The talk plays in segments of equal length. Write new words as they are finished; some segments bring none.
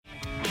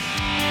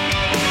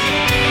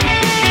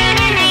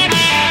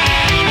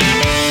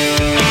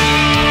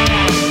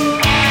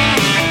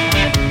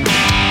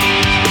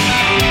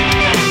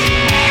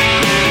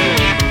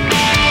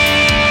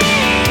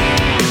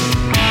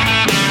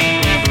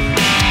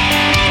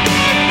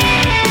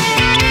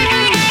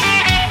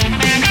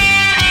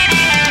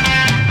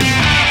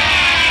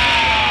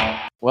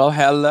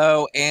Well,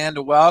 hello and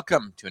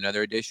welcome to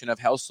another edition of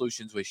Health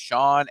Solutions with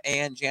Sean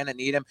and Janet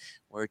Needham,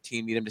 where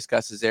Team Needham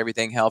discusses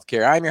everything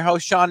healthcare. I'm your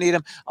host, Sean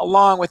Needham,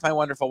 along with my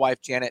wonderful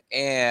wife, Janet,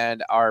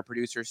 and our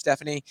producer,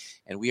 Stephanie.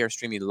 And we are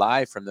streaming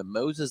live from the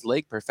Moses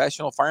Lake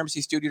Professional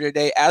Pharmacy Studio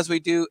today, as we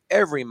do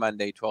every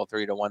Monday,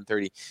 12:30 to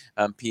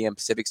 1:30 p.m.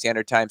 Pacific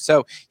Standard Time.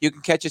 So you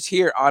can catch us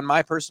here on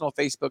my personal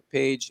Facebook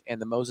page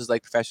and the Moses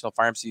Lake Professional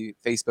Pharmacy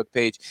Facebook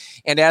page.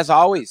 And as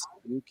always,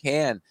 you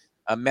can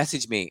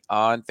message me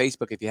on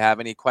Facebook if you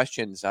have any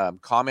questions.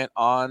 Comment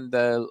on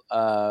the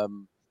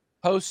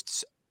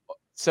posts.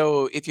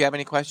 So if you have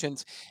any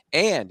questions,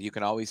 and you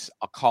can always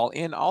call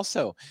in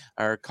also.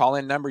 Our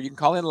call-in number, you can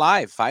call in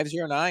live,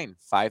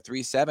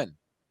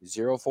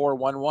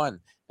 509-537-0411.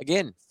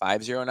 Again,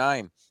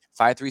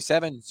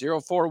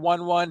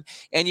 509-537-0411.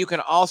 And you can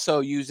also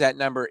use that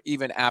number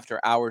even after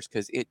hours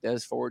because it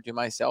does forward to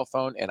my cell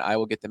phone, and I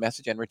will get the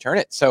message and return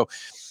it. So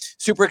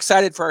super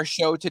excited for our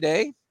show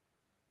today.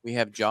 We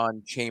have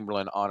John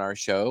Chamberlain on our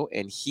show,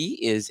 and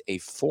he is a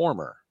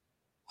former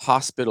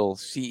hospital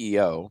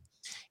CEO,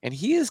 and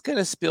he is going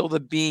to spill the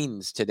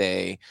beans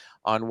today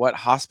on what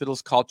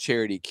hospitals call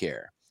charity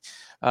care.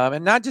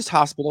 And not just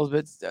hospitals,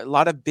 but a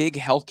lot of big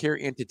healthcare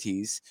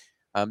entities.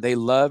 They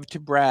love to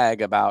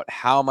brag about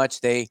how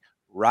much they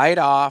write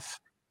off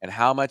and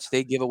how much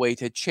they give away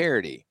to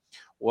charity.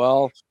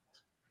 Well,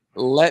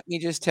 let me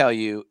just tell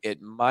you,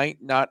 it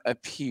might not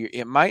appear,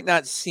 it might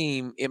not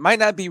seem, it might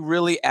not be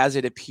really as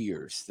it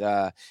appears.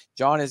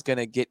 John is going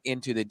to get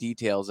into the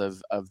details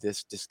of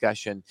this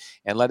discussion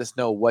and let us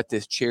know what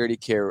this charity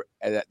care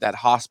that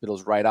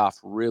hospitals write off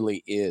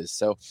really is.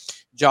 So,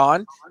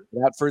 John,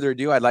 without further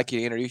ado, I'd like you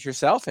to introduce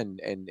yourself and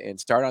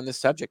start on this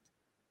subject.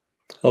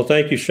 Well,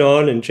 thank you,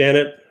 Sean and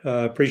Janet.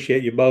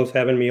 Appreciate you both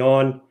having me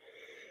on.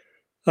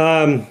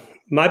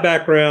 My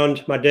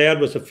background, my dad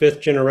was a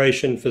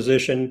fifth-generation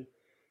physician.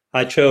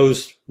 I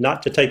chose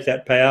not to take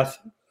that path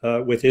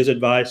with his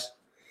advice.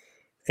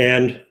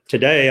 And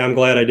today, I'm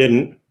glad I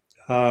didn't.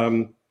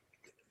 I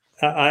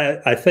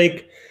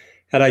think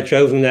had I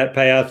chosen that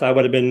path, I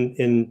would have been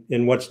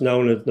in what's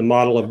known as the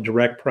model of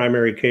direct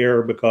primary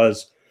care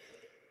because,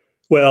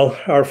 well,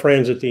 our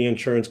friends at the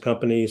insurance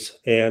companies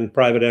and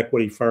private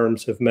equity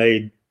firms have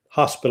made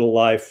hospital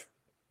life,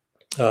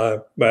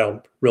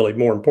 well, really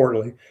more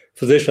importantly,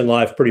 physician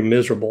life pretty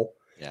miserable.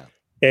 Yeah.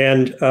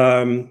 And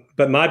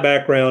but my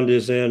background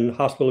is in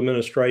hospital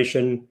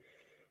administration.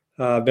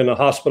 I've been a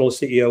hospital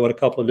CEO at a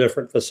couple of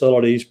different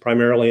facilities,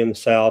 primarily in the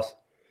South,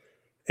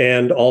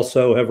 and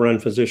also have run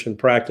physician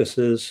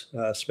practices.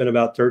 Spent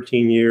about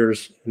 13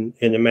 years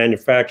in the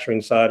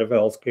manufacturing side of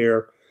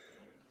healthcare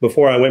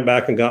before I went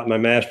back and got my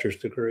master's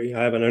degree.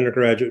 I have an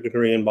undergraduate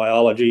degree in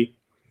biology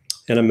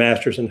and a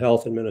master's in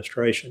health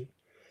administration.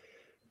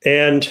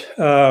 And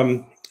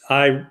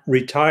I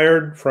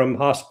retired from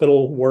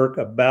hospital work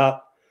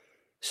about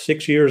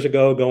 6 years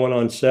ago, going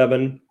on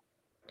 7,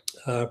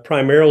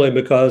 primarily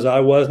because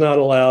I was not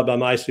allowed by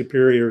my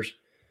superiors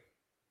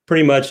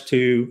pretty much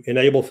to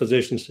enable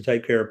physicians to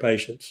take care of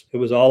patients. It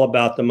was all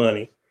about the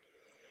money.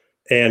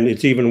 And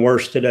it's even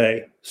worse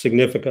today,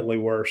 significantly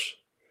worse.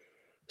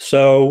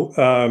 So,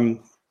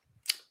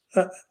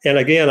 and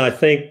again, I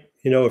think,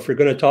 if you're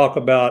going to talk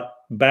about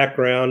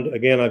background,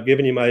 again, I've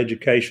given you my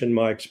education,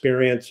 my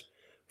experience,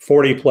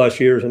 40 plus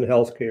years in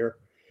healthcare.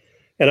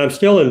 And I'm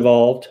still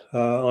involved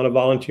on a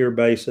volunteer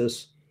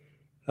basis,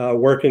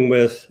 working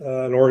with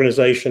an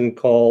organization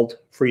called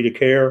Free to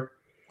Care.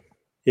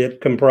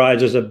 It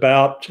comprises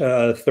about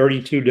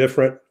 32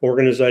 different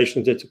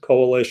organizations. It's a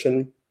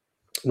coalition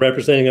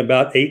representing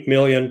about 8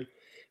 million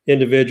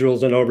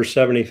individuals and over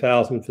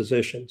 70,000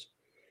 physicians.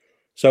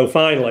 So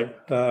finally,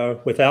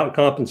 without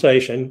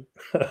compensation,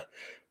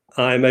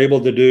 I'm able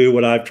to do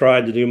what I've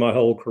tried to do my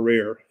whole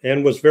career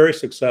and was very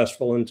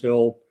successful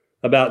until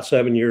about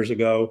 7 years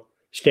ago.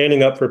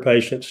 Standing up for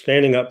patients,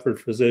 standing up for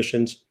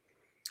physicians,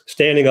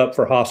 standing up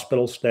for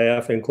hospital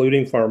staff,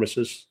 including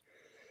pharmacists,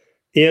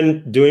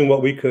 in doing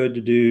what we could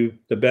to do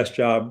the best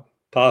job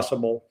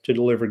possible to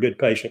deliver good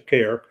patient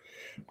care.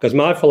 Because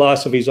my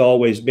philosophy has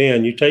always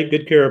been, you take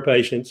good care of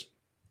patients,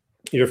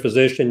 your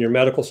physician, your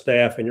medical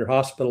staff, and your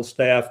hospital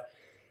staff,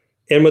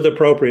 and with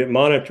appropriate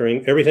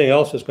monitoring, everything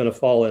else is going to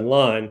fall in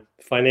line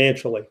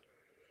financially.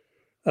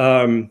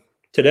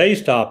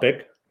 Today's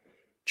topic,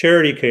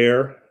 charity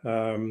care,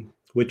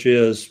 which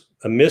is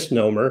a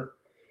misnomer,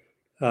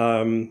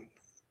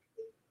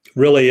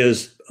 really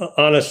is,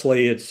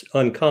 honestly, it's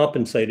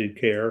uncompensated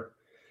care.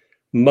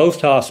 Most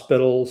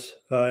hospitals,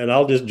 and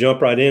I'll just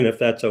jump right in if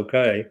that's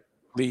okay.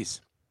 Please.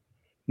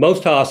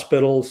 Most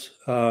hospitals,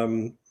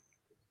 every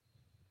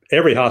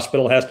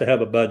hospital has to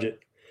have a budget.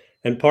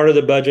 And part of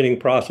the budgeting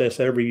process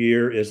every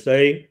year is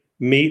they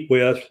meet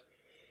with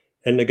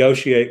and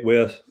negotiate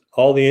with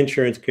all the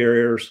insurance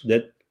carriers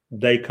that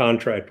they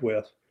contract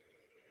with.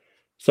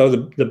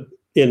 So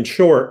in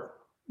short,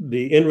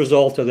 the end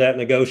result of that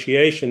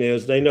negotiation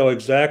is they know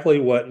exactly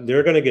what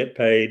they're going to get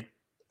paid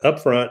up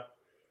front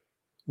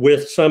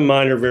with some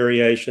minor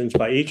variations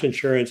by each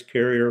insurance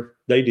carrier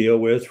they deal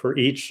with for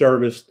each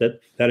service that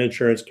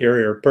insurance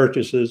carrier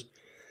purchases.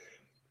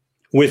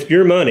 with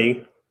your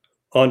money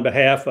on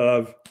behalf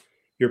of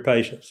your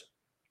patients.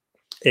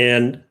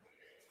 And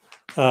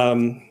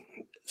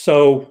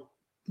so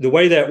the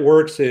way that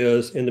works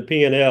is in the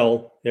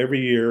P&L every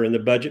year, in the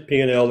budget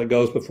P&L that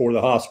goes before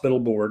the hospital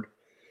board,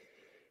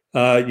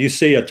 you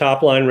see a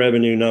top line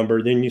revenue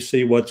number. Then you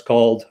see what's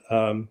called,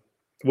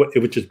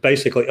 which is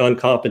basically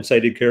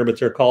uncompensated care, but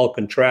they're called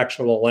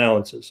contractual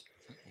allowances.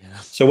 Yeah.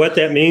 So what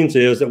that means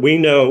is that we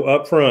know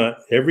up front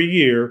every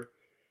year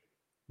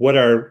what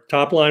our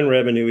top line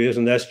revenue is,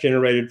 and that's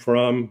generated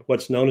from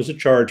what's known as a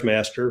charge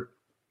master,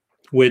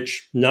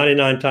 which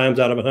 99 times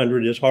out of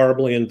 100 is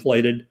horribly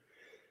inflated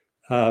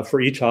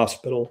for each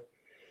hospital.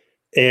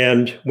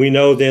 And we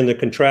know then the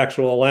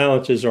contractual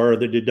allowances are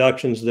the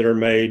deductions that are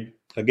made,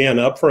 again,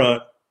 up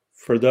front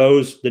for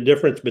those, the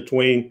difference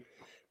between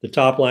the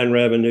top line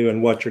revenue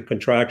and what your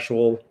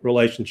contractual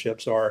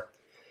relationships are.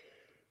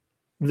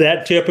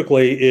 That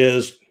typically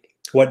is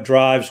what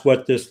drives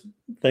what this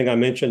thing I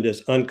mentioned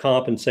is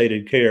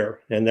uncompensated care.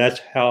 And that's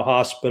how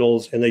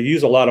hospitals, and they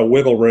use a lot of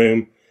wiggle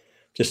room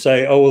to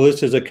say, oh, well,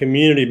 this is a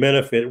community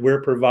benefit.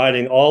 We're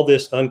providing all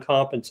this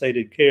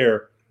uncompensated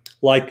care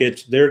like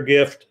it's their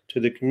gift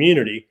to the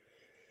community.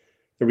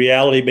 The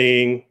reality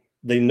being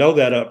they know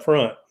that up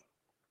front.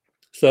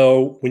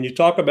 So when you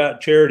talk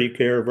about charity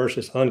care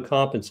versus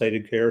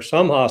uncompensated care,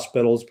 some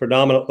hospitals,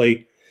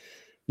 predominantly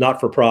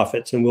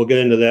not-for-profits, and we'll get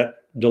into that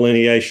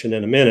delineation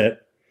in a minute,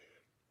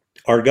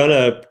 are going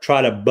to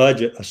try to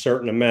budget a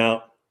certain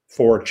amount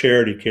for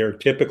charity care,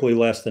 typically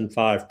less than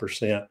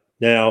 5%.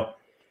 Now,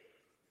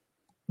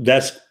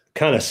 that's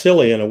kind of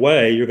silly in a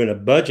way. You're going to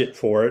budget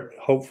for it.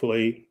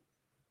 Hopefully,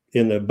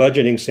 in the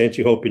budgeting sense,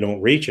 you hope you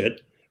don't reach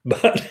it,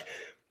 but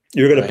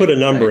you're going to put a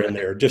number in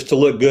there just to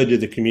look good to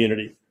the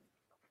community.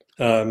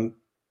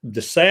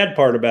 The sad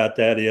part about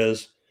that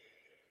is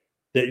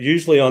that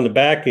usually on the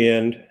back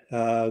end,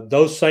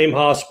 those same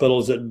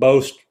hospitals that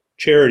boast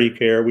charity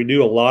care, we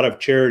do a lot of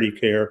charity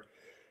care,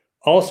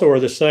 also are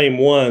the same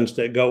ones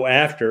that go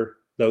after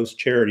those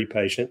charity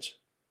patients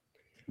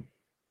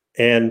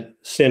and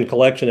send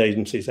collection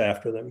agencies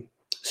after them,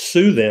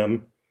 sue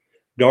them,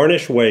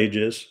 garnish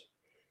wages.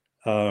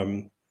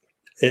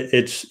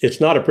 It's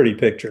not a pretty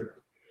picture.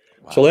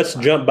 Wow. So let's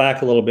jump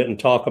back a little bit and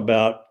talk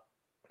about,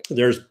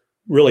 there's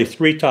really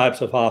three types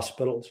of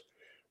hospitals.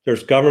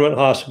 There's government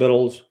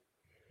hospitals.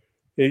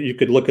 You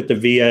could look at the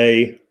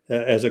VA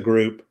as a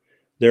group.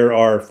 There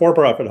are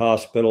for-profit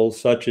hospitals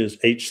such as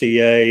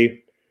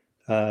HCA,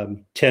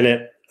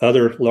 Tenet,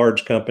 other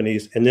large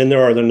companies, and then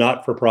there are the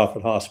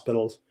not-for-profit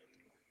hospitals.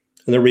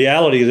 And the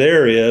reality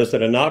there is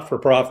that a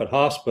not-for-profit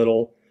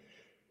hospital,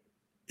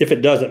 if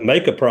it doesn't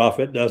make a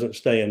profit, doesn't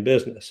stay in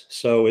business.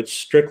 So it's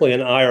strictly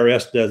an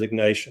IRS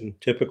designation,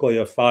 typically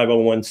a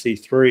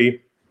 501c3,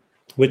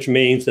 which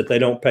means that they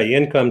don't pay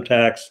income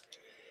tax.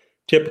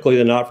 Typically,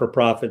 the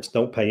not-for-profits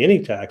don't pay any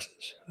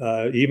taxes.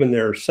 Even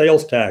their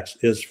sales tax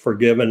is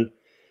forgiven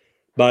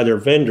by their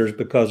vendors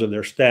because of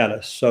their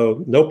status.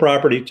 So no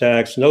property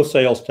tax, no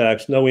sales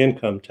tax, no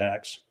income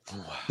tax.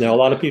 Wow. Now, a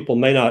lot of people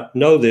may not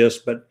know this,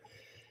 but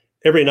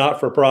every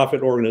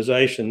not-for-profit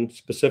organization,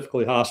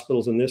 specifically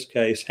hospitals in this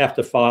case, have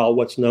to file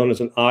what's known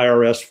as an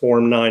IRS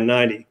Form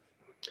 990.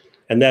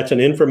 And that's an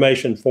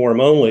information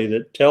form only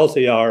that tells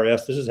the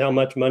IRS, this is how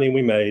much money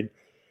we made.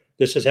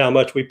 This is how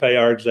much we pay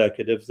our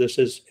executives.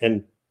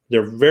 And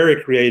they're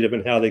very creative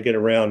in how they get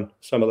around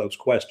some of those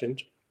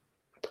questions.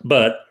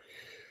 But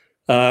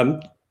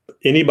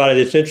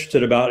anybody that's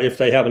interested about if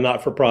they have a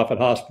not-for-profit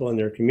hospital in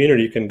their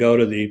community can go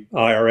to the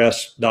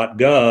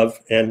irs.gov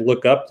and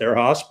look up their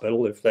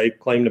hospital. If they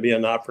claim to be a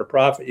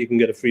not-for-profit, you can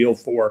get a feel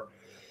for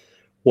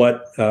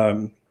what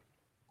kind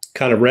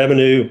of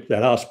revenue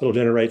that hospital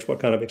generates, what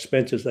kind of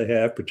expenses they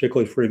have,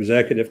 particularly for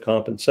executive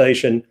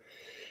compensation,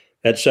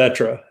 et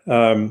cetera.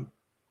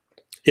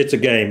 It's a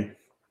game,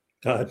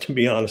 to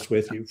be honest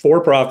with you.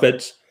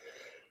 For-profits,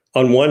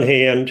 on one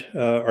hand,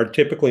 are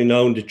typically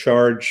known to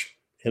charge,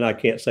 and I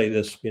can't say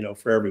this,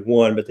 for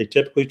everyone, but they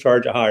typically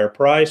charge a higher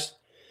price,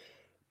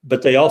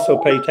 but they also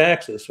pay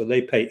taxes. So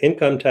they pay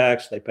income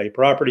tax, they pay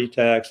property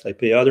tax, they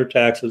pay other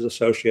taxes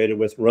associated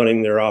with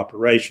running their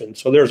operation.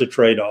 So there's a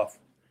trade-off.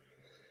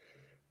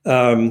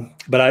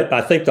 But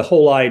I think the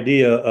whole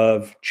idea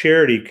of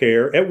charity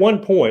care, at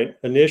one point,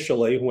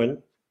 initially,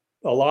 when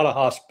a lot of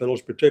hospitals,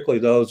 particularly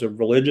those of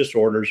religious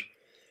orders,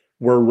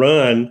 were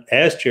run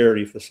as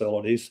charity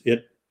facilities,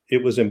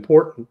 it was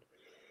important.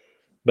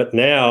 But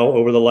now,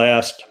 over the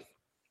last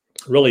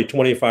really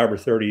 25 or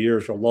 30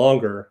 years or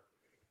longer,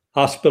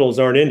 hospitals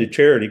aren't into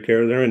charity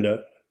care, they're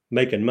into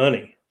making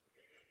money.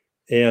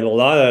 And a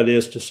lot of it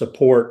is to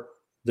support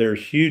their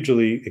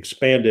hugely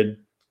expanded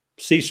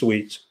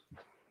C-suites.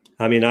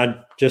 I mean,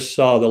 I just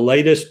saw the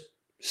latest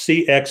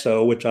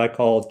CXO, which I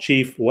call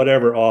Chief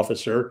Whatever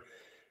Officer,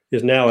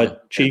 is now a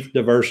Chief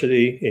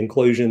Diversity,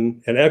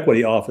 Inclusion, and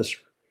Equity Officer.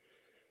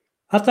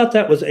 I thought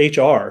that was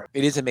HR.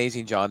 It is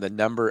amazing, John, the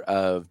number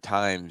of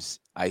times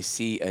I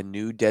see a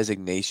new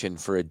designation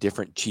for a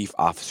different chief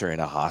officer in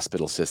a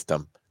hospital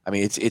system. I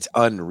mean, it's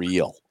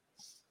unreal.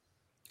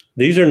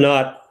 These are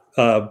not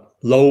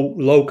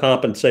low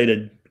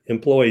compensated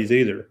employees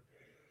either.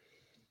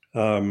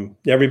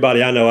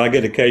 Everybody I know, I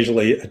get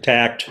occasionally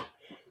attacked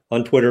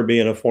on Twitter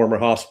being a former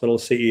hospital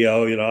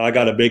CEO. I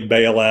got a big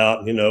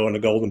bailout, and a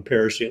golden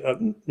parachute.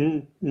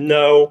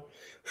 No,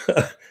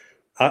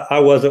 I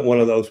wasn't one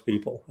of those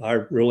people. I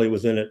really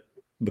was in it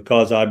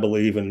because I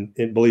believed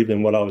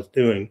in what I was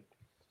doing.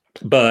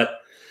 But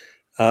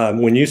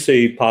when you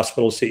see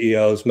hospital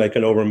CEOs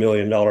making over $1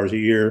 million a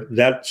year,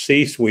 that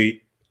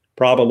C-suite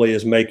probably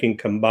is making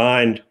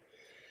combined.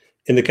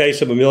 In the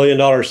case of $1 million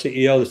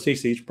CEO, the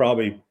C-suite's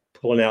probably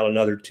pulling out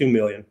another $2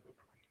 million,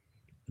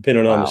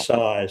 depending on the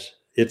size.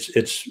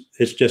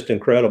 It's just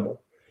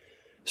incredible.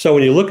 So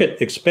when you look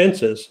at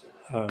expenses,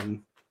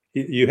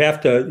 you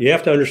have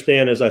to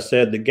understand, as I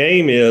said, the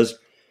game is,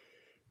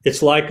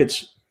 it's like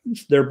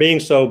they're being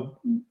so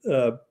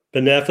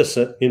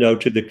beneficent,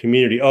 to the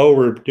community. Oh,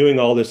 we're doing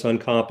all this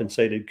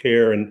uncompensated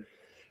care, and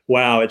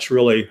wow, it's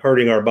really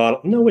hurting our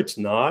bottom. No, it's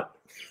not.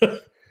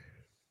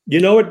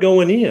 It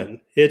going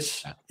in.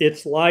 It's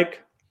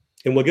like,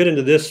 and we'll get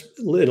into this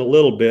in a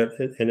little bit,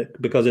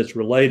 because it's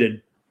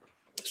related.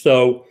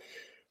 So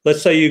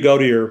let's say you go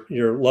to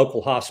your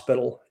local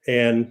hospital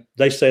and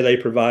they say they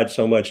provide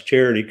so much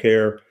charity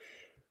care.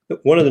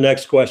 One of the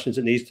next questions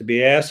that needs to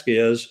be asked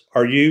is,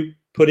 are you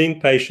putting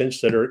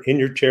patients that are in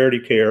your charity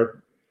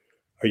care,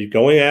 are you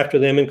going after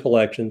them in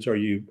collections? Are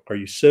you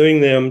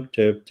suing them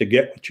to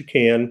get what you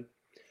can?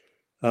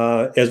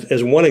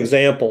 As one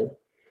example,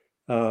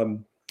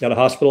 at a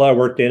hospital I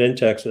worked in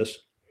Texas,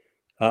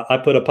 I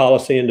put a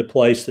policy into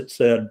place that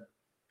said,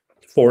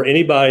 for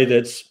anybody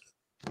that's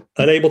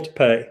unable to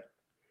pay,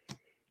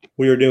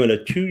 we are doing a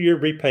 2-year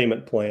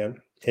repayment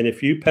plan. And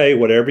if you pay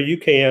whatever you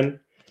can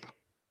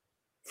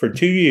for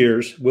 2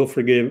 years, we'll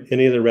forgive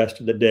any of the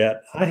rest of the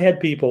debt. I had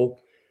people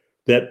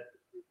that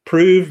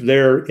proved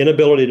their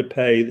inability to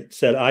pay that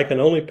said, I can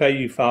only pay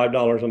you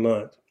 $5 a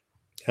month.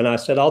 And I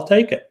said, I'll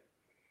take it.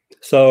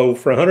 So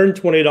for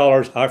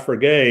 $120, I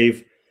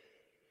forgave,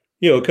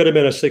 it could have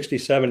been a $60,000,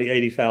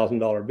 $70,000,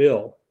 $80,000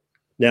 bill.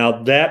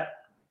 Now that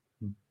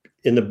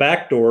in the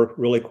back door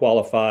really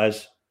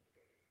qualifies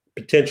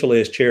potentially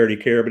as charity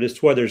care, but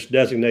it's whether it's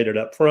designated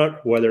up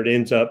front, whether it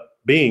ends up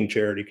being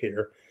charity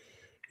care.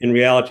 In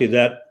reality,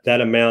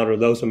 that amount or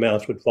those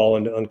amounts would fall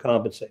into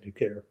uncompensated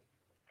care.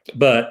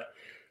 But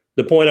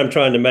the point I'm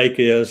trying to make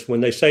is,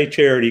 when they say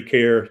charity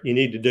care, you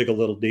need to dig a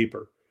little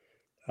deeper.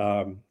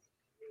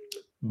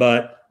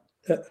 But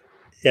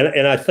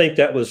I think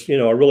that was,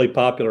 a really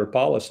popular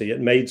policy. It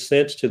made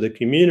sense to the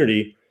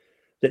community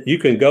that you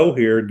can go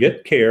here,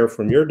 get care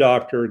from your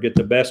doctor, get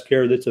the best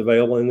care that's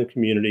available in the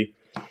community.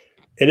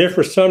 And if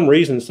for some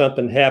reason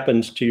something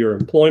happens to your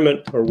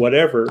employment or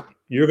whatever,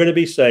 you're going to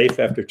be safe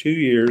after 2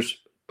 years,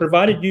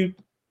 provided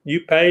you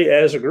pay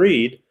as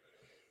agreed,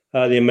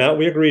 the amount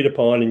we agreed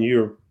upon, and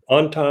you're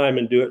on time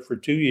and do it for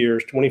 2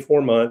 years,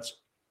 24 months,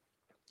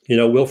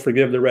 we'll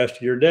forgive the rest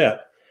of your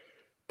debt.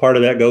 Part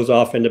of that goes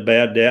off into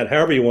bad debt,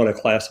 however you want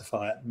to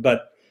classify it.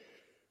 But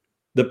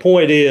the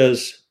point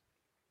is,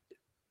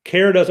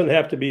 care doesn't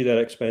have to be that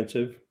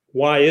expensive.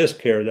 Why is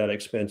care that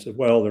expensive?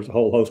 Well, there's a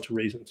whole host of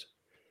reasons.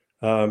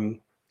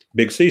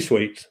 Big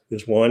C-suites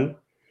is one.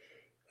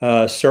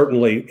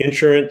 Certainly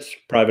insurance,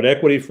 private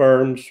equity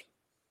firms,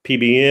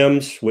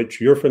 PBMs,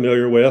 which you're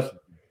familiar with.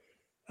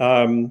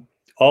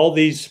 All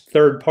these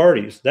third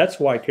parties. That's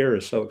why care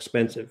is so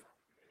expensive.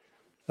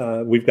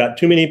 We've got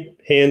too many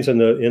hands in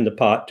the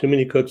pot, too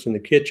many cooks in the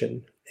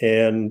kitchen.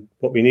 And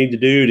what we need to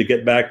do to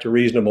get back to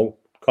reasonable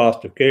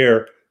cost of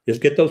care is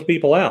get those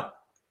people out.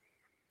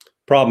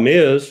 Problem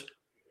is,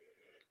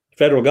 the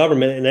federal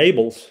government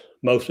enables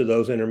most of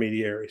those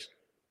intermediaries.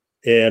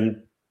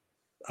 And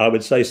I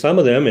would say some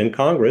of them in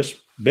Congress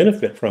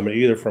benefit from it,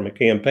 either from a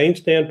campaign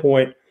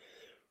standpoint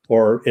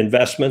or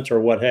investments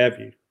or what have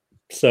you.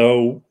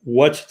 So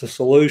what's the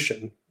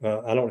solution?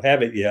 I don't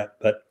have it yet,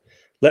 but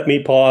let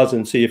me pause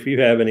and see if you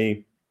have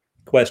any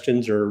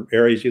questions or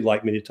areas you'd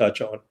like me to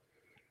touch on.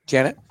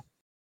 Janet?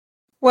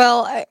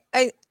 Well,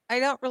 I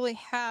don't really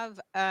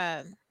have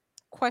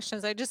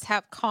questions. I just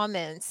have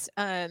comments.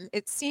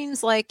 It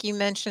seems like you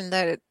mentioned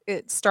that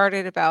it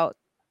started about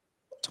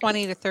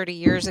 20 to 30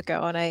 years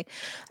ago. And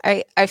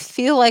I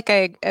feel like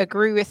I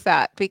agree with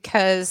that,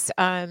 because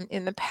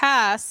in the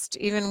past,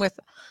 even with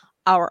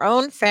our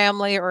own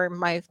family or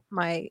my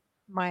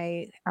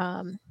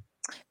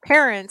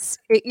parents,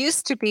 it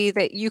used to be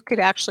that you could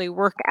actually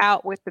work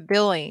out with the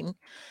billing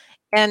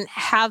and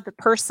have the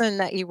person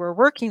that you were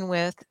working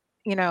with,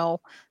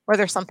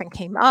 whether something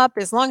came up,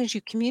 as long as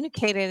you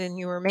communicated and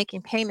you were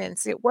making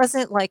payments, it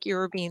wasn't like you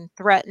were being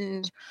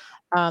threatened.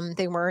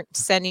 They weren't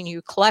sending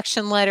you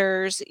collection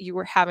letters. You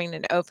were having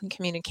an open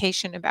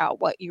communication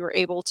about what you were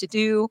able to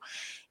do.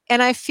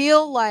 And I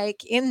feel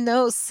like in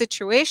those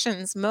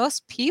situations,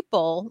 most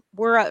people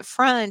were up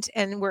front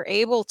and were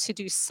able to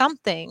do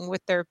something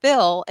with their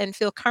bill and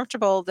feel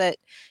comfortable that,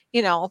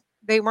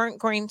 they weren't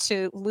going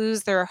to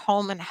lose their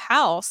home and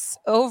house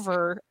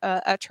over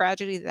a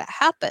tragedy that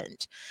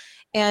happened.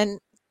 And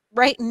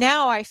right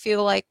now, I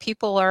feel like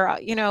people are,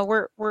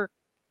 we're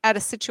at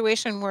a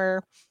situation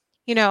where,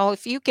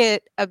 if you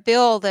get a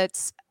bill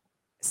that's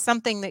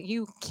something that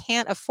you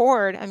can't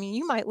afford, I mean,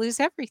 you might lose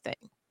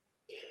everything.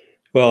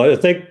 Well, I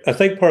think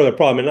part of the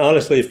problem, and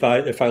honestly, if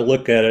I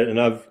look at it, and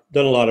I've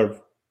done a lot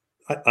of,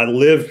 I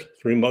lived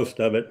through most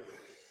of it.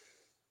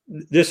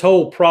 This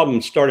whole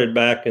problem started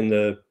back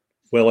in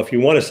well, if you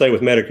want to say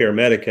with Medicare,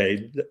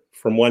 Medicaid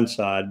from one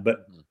side,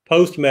 but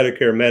post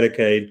Medicare,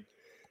 Medicaid,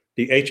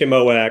 the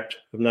HMO Act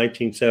of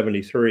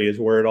 1973 is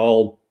where it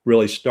all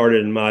really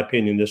started, in my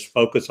opinion. This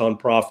focus on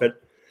profit,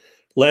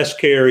 less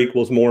care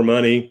equals more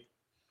money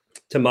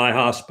to my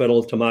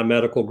hospital, to my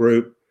medical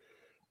group.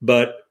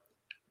 But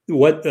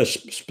what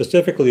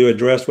specifically to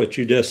address what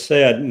you just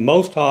said,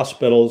 most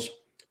hospitals,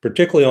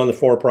 particularly on the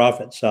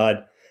for-profit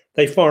side,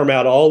 they farm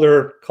out all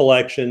their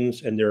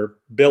collections and their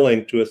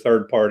billing to a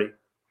third party.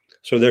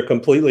 So they're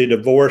completely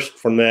divorced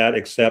from that,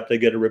 except they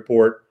get a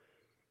report,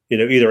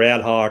 either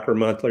ad hoc or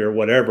monthly or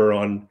whatever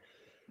on,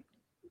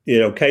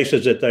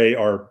 cases that they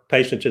are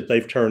patients that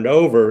they've turned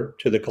over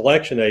to the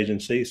collection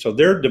agency. So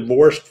they're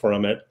divorced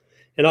from it.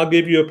 And I'll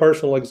give you a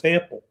personal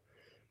example.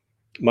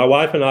 My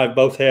wife and I have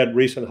both had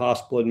recent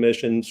hospital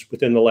admissions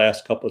within the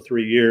last couple of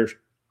 3 years,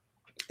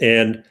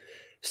 and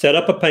set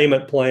up a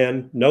payment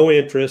plan, no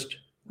interest,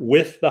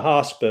 with the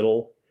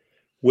hospital,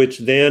 which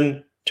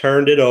then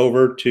turned it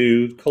over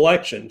to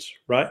collections,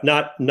 right?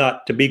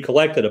 Not to be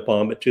collected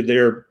upon, but to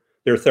their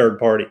third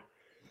party.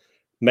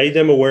 Made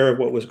them aware of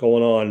what was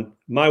going on.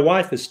 My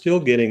wife is still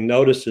getting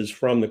notices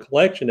from the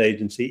collection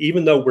agency,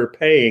 even though we're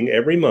paying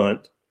every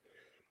month,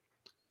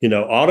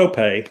 auto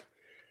pay.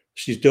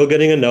 She's still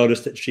getting a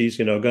notice that she's,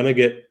 going to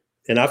get,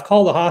 and I've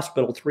called the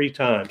hospital 3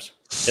 times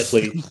at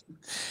least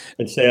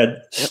and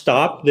said,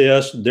 stop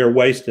this. They're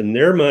wasting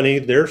their money,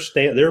 their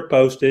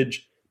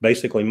postage,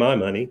 basically my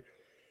money.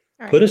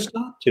 Right. Put a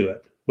stop to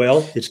it.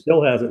 Well, it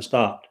still hasn't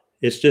stopped.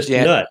 It's just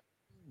nuts.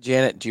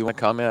 Janet, do you want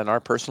to comment on our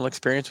personal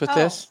experience with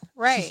this?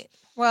 Right.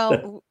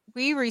 Well,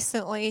 we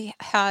recently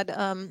had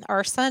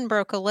our son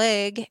broke a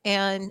leg,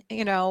 and,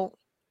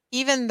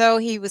 even though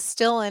he was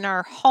still in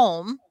our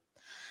home,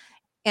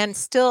 and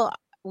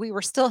we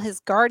were still his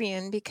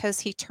guardian because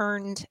he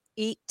turned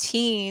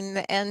 18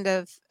 the end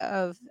of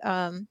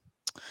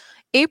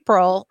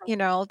April,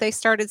 they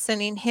started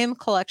sending him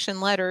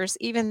collection letters,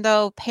 even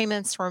though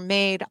payments were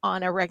made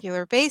on a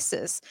regular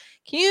basis.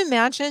 Can you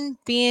imagine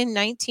being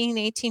 19,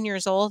 18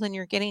 years old and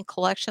you're getting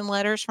collection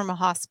letters from a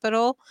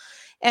hospital?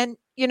 And,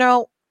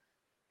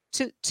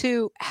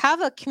 to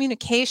have a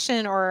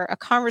communication or a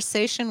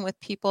conversation with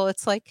people,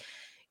 it's like,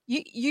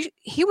 he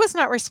was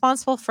not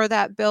responsible for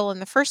that bill in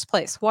the first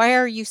place. Why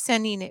are you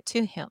sending it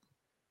to him?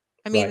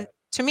 I mean, right.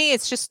 To me,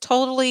 it's just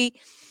totally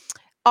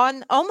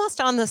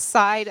almost on the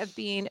side of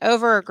being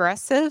over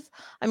aggressive.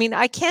 I mean,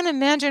 I can't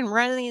imagine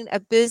running a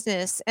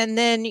business and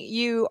then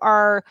you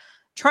are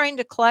trying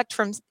to collect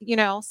from,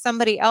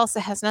 somebody else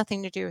that has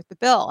nothing to do with the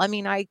bill. I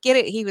mean, I get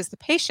it. He was the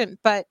patient,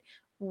 but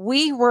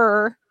we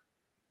were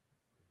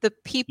the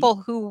people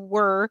who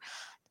were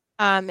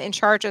in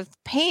charge of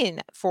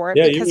paying for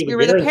it, because we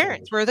were the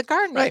parents, we're the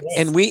guardians. Right.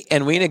 And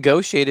we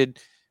negotiated,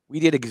 we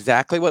did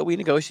exactly what we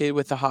negotiated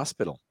with the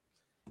hospital.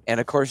 And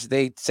of course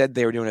they said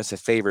they were doing us a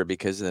favor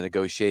because of the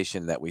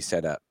negotiation that we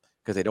set up,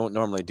 because they don't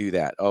normally do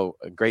that. Oh,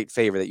 a great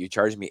favor that you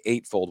charged me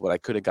 8-fold what I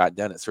could have got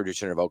done at Surgery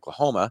Center of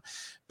Oklahoma.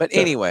 But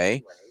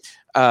anyway,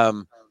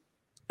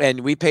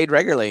 and we paid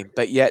regularly,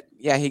 but yet,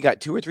 he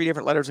got 2 or 3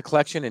 different letters of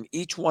collection, and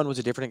each one was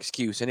a different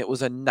excuse. And it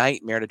was a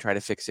nightmare to try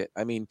to fix it.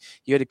 I mean,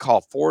 you had to call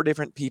 4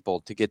 different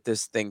people to get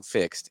this thing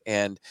fixed.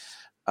 And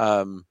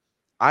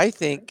I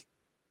think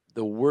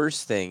the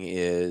worst thing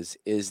is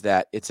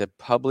that it's a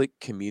public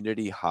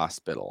community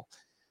hospital.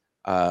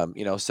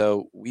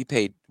 So we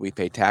pay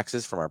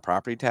taxes from our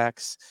property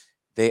tax.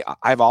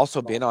 I've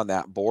also been on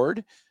that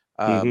board,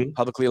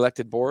 publicly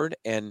elected board,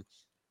 and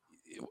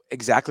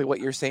exactly what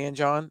you're saying,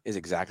 John, is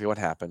exactly what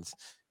happens.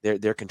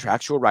 They're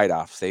contractual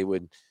write-offs. They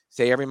would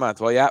say every month,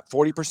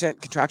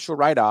 40% contractual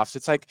write-offs.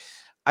 It's like,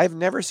 I've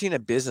never seen a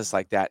business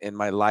like that in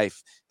my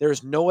life.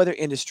 There's no other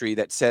industry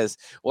that says,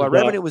 well, our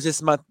revenue was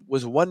this month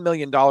was $1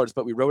 million,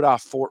 but we wrote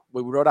off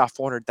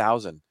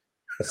 400,000.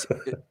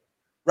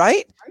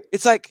 Right?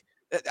 It's like,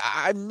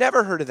 I've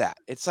never heard of that.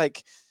 It's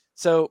like,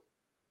 so,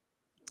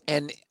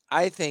 and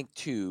I think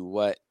too,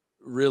 what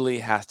really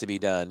has to be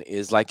done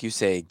is, like you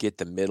say, get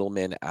the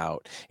middlemen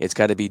out. It's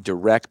got to be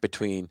direct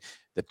between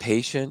the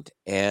patient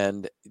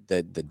and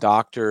the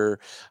doctor,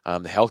 the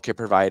healthcare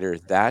provider.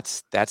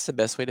 That's the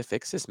best way to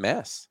fix this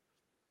mess.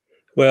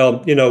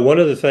 Well, one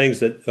of the things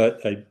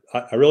that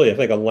I really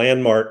think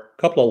a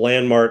couple of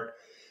landmark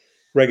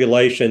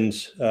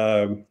regulations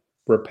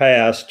were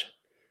passed,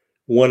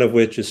 one of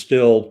which is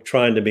still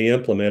trying to be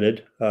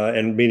implemented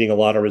and meeting a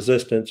lot of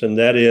resistance, and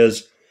that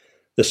is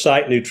the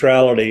site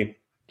neutrality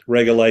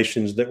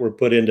regulations that were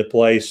put into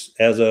place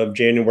as of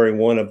January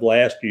 1 of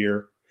last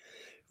year,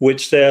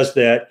 which says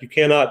that you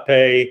cannot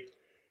pay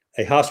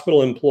a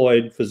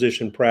hospital-employed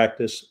physician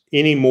practice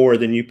any more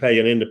than you pay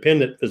an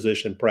independent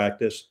physician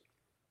practice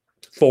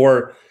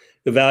for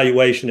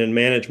evaluation and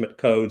management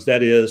codes,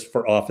 that is,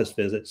 for office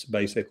visits,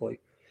 basically.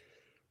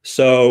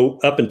 So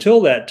up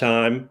until that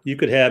time, you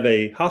could have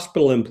a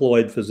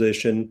hospital-employed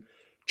physician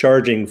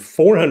charging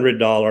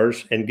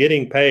 $400 and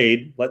getting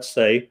paid, let's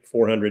say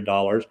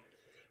 $400,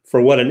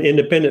 for what an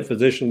independent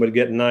physician would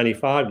get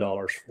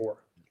 $95 for.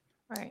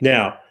 Right.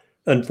 Now,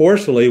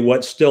 unfortunately,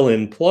 what's still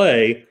in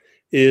play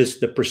is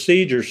the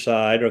procedure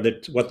side, or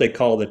what they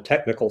call the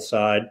technical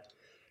side.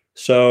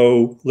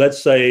 So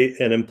let's say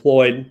an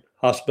employed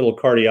hospital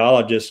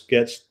cardiologist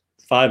gets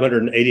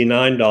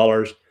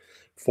 $589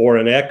 for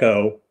an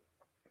echo.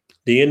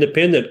 The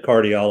independent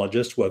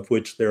cardiologist, of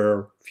which there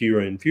are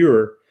fewer and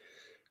fewer,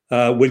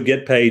 would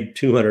get paid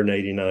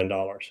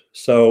 $289.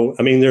 So,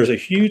 I mean, there's a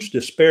huge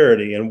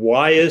disparity. And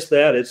why is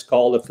that? It's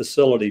called a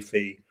facility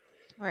fee.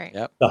 Right.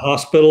 Yep. The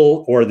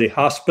hospital or the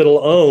hospital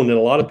owned, and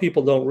a lot of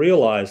people don't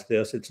realize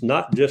this, it's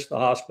not just the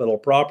hospital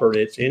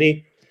property, it's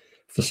any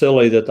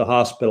facility that the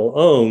hospital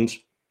owns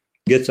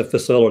gets a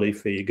facility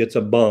fee, gets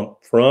a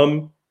bump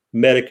from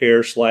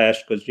Medicare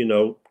 / because, you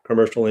know,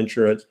 commercial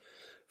insurance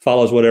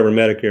follows whatever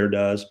Medicare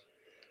does.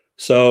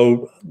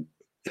 So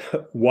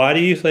why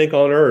do you think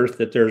on earth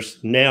that there's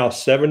now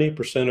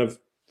 70% of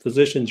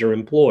physicians are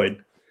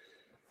employed?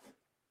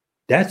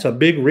 That's a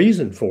big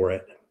reason for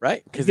it.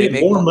 Right. You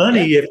get more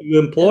money if you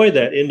employ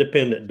that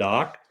independent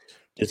doc.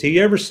 Does he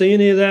ever see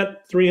any of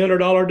that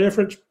 $300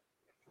 difference?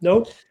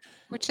 Nope.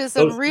 Which is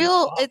a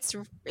real, it's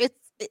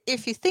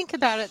if you think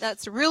about it,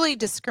 that's really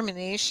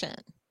discrimination,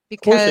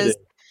 because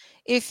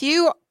if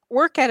you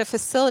work at a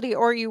facility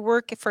or you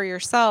work for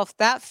yourself,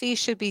 that fee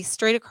should be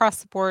straight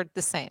across the board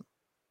the same.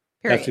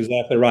 Period. That's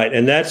exactly right.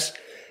 And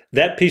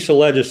that piece of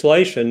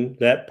legislation,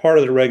 that part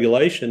of the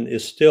regulation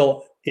is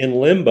still in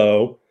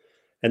limbo.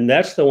 And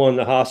that's the one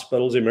the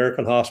hospitals, the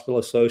American Hospital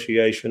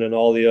Association, and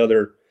all the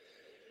other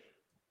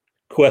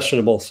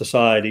questionable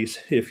societies,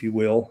 if you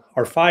will,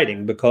 are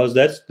fighting, because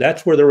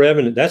that's where the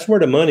revenue, that's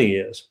where the money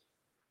is.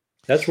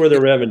 That's where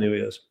the revenue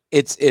is.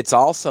 It's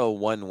also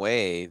one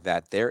way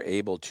that they're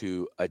able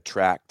to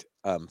attract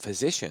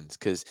physicians,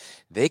 because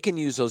they can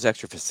use those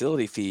extra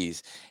facility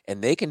fees,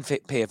 and they can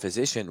pay a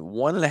physician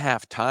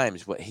 1.5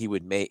 times what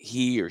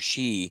he or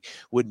she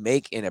would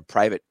make in a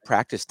private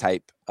practice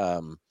type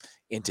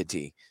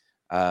entity.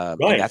 Right.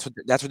 And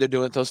that's what they're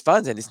doing with those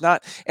funds. And it's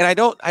not, and I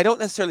don't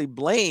necessarily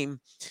blame,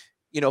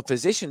 you know,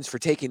 physicians for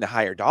taking the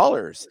higher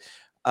dollars.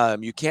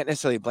 You can't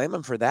necessarily blame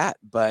them for that,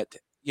 but,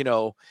 you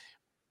know,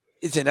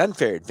 it's an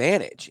unfair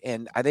advantage.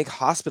 And I think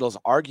hospitals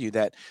argue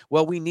that,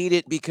 well, we need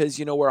it because,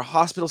 you know, we're a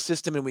hospital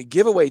system and we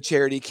give away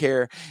charity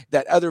care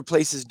that other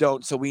places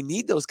don't. So we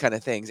need those kind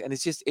of things. And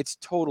it's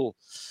total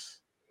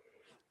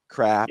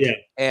crap. Yeah.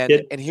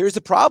 And here's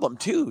the problem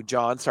too,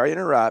 John, sorry to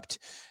interrupt.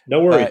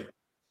 No worries. But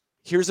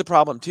here's the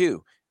problem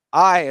too.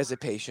 I, as a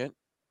patient,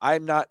 I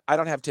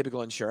don't have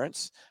typical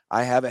insurance.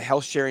 I have a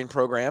health sharing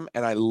program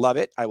and I love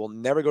it. I will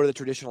never go to the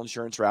traditional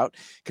insurance route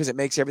because it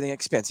makes everything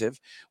expensive.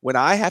 When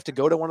I have to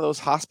go to one of those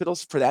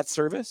hospitals for that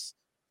service,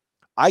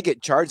 I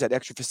get charged that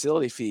extra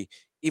facility fee,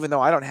 even though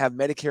I don't have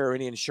Medicare or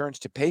any insurance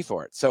to pay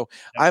for it. So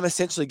I'm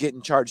essentially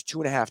getting charged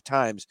 2.5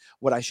 times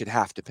what I should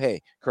have to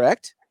pay.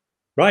 Correct?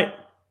 Right.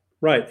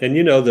 Right. And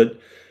you know, the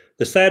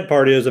sad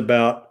part is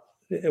about,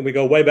 and we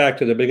go way back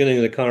to the beginning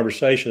of the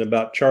conversation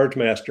about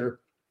ChargeMaster,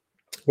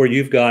 where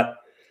you've got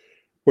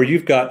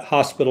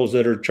hospitals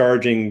that are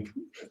charging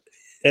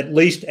at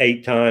least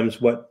 8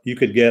 times what you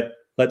could get,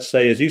 let's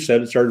say, as you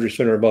said, at Surgery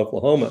Center of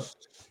Oklahoma.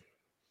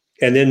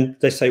 And then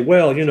they say,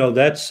 well, you know,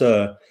 that's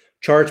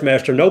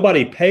ChargeMaster.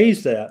 Nobody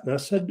pays that. And I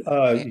said,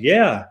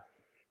 yeah,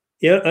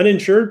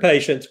 uninsured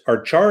patients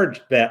are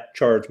charged that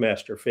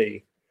ChargeMaster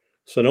fee.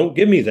 So don't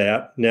give me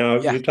that. Now,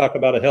 you talk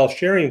about a health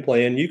sharing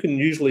plan, you can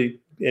usually,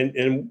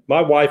 and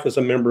my wife was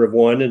a member of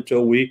one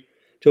until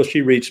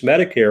she reached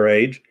Medicare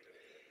age.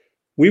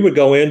 We would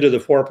go into the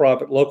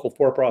local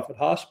for-profit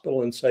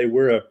hospital and say,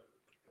 we're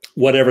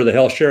whatever the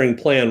health sharing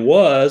plan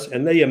was,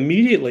 and they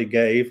immediately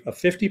gave a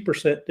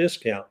 50%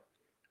 discount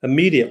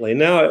immediately.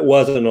 Now, it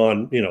wasn't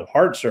on, you know,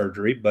 heart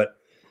surgery, but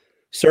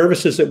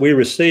services that we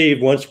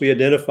received once we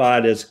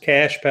identified as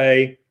cash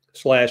pay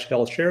 /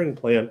 health sharing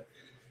plan,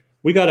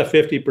 we got a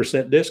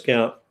 50%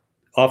 discount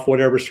off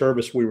whatever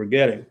service we were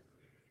getting.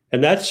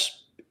 And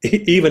that's,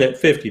 even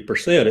at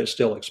 50%, it's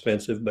still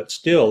expensive, but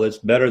still it's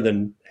better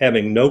than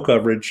having no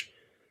coverage.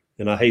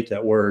 And I hate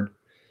that word.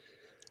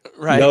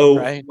 Right. No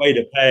way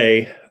to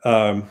pay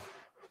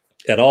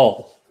at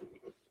all.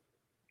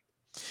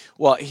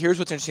 Well, here's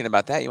what's interesting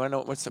about that. You want to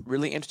know what's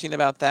really interesting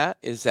about that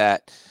is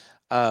that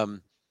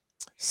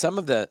some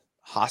of the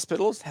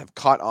hospitals have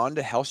caught on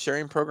to health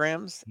sharing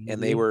programs,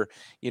 and they were,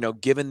 you know,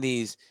 given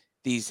these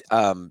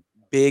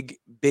big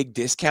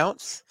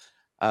discounts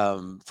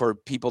for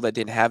people that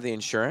didn't have the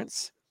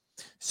insurance.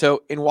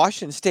 So in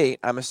Washington State,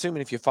 I'm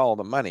assuming if you follow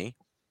the money,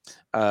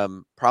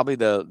 probably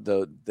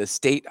the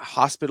state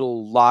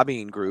hospital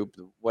lobbying group,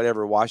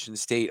 whatever, Washington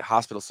State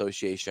Hospital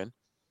Association,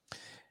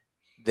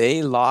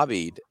 they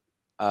lobbied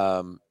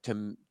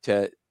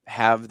to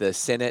have the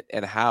Senate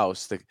and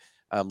House, the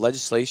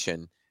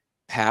legislation,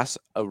 pass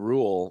a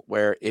rule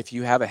where if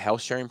you have a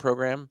health sharing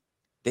program,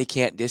 they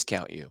can't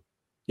discount you.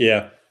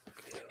 Yeah.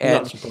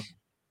 And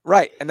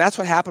Right. And that's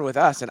what happened with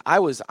us. And I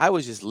was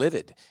just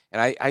livid.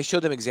 And I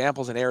showed them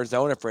examples in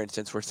Arizona, for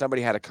instance, where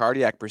somebody had a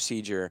cardiac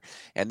procedure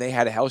and they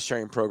had a health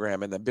sharing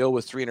program and the bill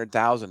was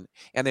 300,000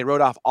 and they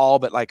wrote off all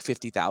but like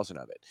 50,000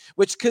 of it,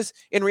 which, because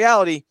in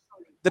reality,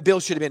 the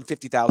bill should have been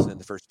 50,000 in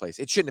the first place.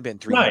 It shouldn't have been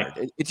 300.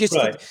 Right. It just,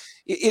 Right.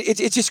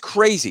 it's just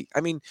crazy. I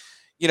mean,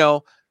 you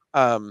know,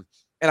 and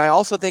I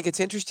also think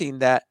it's interesting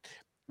that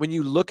when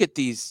you look at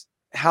these,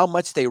 how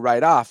much they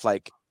write off,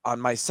 like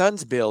on my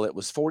son's bill, it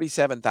was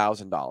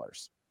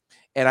 $47,000.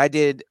 And I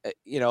did,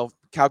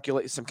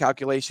 calculate some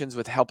calculations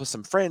with help of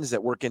some friends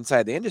that work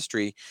inside the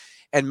industry,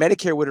 and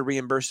Medicare would have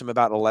reimbursed him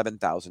about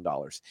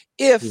 $11,000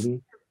 if Mm-hmm.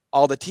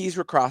 all the T's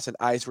were crossed and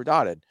I's were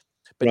dotted.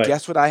 But Right.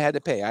 guess what I had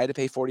to pay? I had to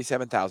pay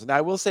 $47,000. Now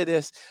I will say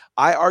this: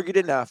 I argued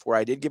enough where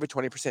I did give a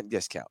 20%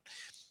 discount,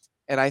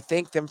 and I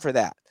thank them for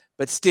that.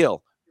 But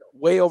still,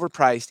 way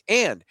overpriced.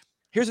 And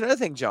here's another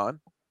thing, John.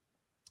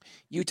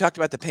 You talked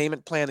about the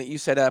payment plan that you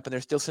set up, and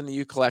they're still sending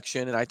you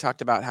collection. And I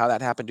talked about how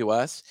that happened to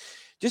us.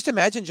 Just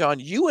imagine, John,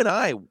 you and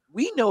I,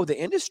 we know the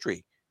industry.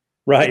 And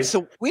Right.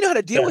 so we know how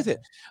to deal with it.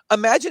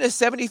 Imagine a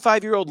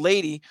 75-year-old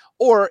lady,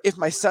 or if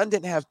my son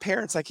didn't have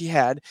parents like he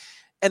had,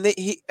 and a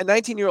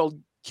 19-year-old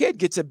kid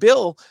gets a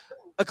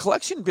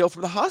collection bill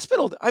from the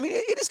hospital. I mean,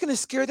 it is going to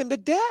scare them to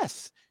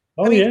death.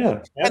 Oh, I mean,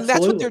 yeah, and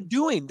that's what absolutely. they're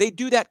doing. They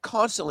do that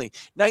constantly.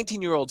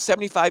 19-year-olds,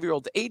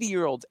 75-year-olds,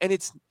 80-year-olds, and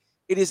it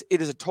is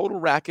a total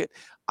racket.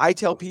 I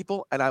tell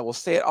people, and I will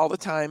say it all the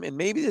time, and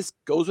maybe this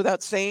goes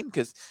without saying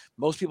because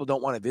most people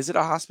don't want to visit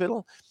a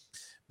hospital,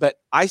 but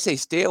I say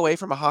stay away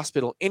from a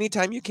hospital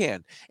anytime you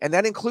can, and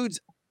that includes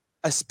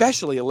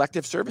especially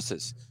elective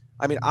services.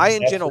 I mean, I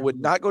in general would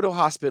Absolutely. not go to a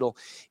hospital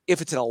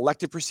if it's an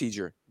elective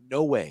procedure.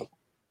 No way.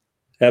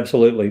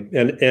 Absolutely.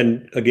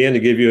 And again, to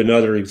give you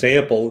another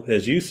example,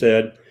 as you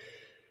said,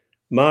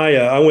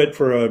 I went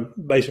for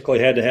basically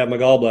had to have my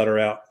gallbladder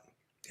out,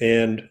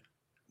 and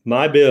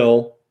my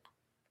bill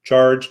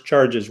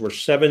charges were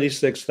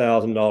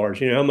 $76,000.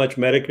 You know how much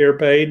Medicare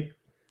paid?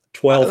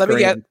 12 Let me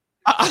get. grand.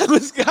 I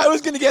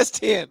was going to guess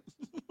 10.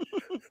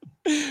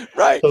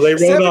 Right. So they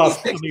wrote off.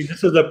 I 76. mean,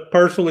 this is a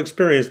personal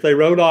experience. They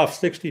wrote off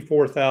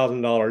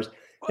 $64,000,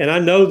 and I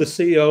know the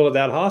CEO of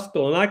that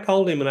hospital. And I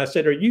called him and I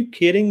said, "Are you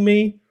kidding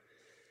me?"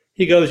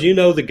 He goes, "You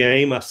know the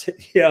game." I said,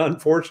 "Yeah,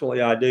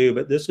 unfortunately I do,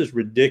 but this is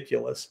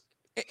ridiculous."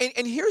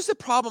 And here's the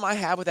problem I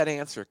have with that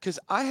answer, because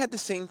I had the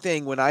same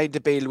thing when I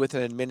debated with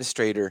an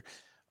administrator.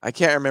 I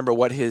can't remember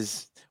what do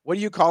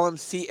you call them?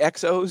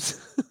 CXOs?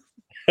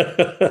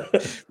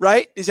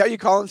 Right? Is that what you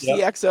call them?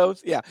 Yep.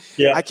 CXOs? Yeah.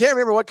 Yeah. I can't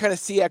remember what kind of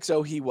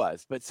CXO he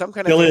was, but some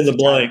kind of Fill in the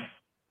fancy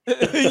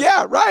title. blank.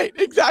 Yeah, right.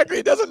 Exactly.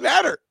 It doesn't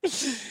matter.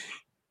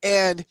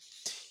 And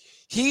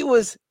he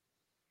was,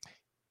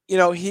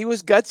 he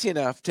was gutsy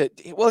enough to,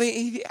 well,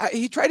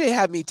 he tried to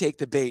have me take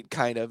the bait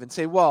kind of and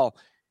say, well,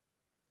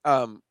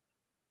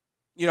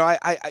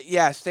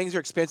 yes, things are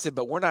expensive,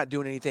 but we're not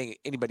doing anything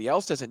anybody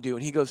else doesn't do.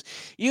 And he goes,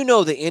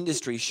 the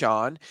industry,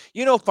 Sean,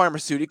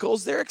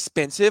 pharmaceuticals, they're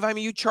expensive. I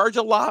mean, you charge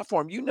a lot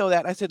for them. You know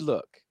that. And I said,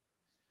 look,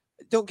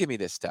 don't give me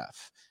this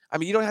stuff. I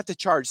mean, you don't have to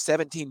charge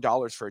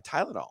 $17 for a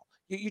Tylenol.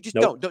 You just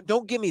Nope.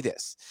 don't give me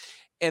this.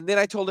 And then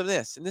I told him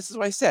this, and this is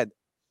what I said,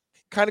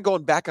 kind of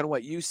going back on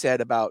what you said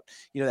about,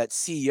 that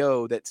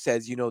CEO that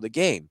says, the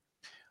game.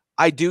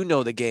 I do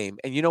know the game.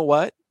 And you know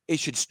what? It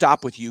should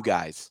stop with you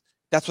guys.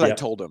 That's what I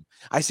told him.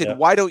 I said,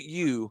 why don't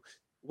you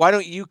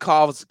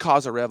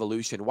cause a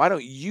revolution? Why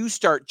don't you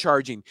start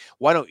charging?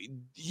 Why don't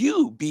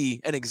you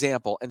be an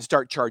example and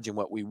start charging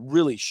what we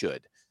really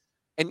should?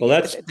 And well,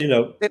 that's, they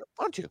don't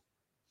want to.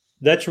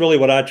 That's really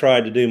what I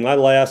tried to do. My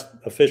last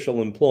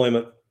official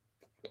employment,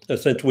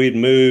 since we'd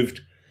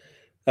moved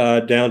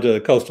down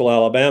to coastal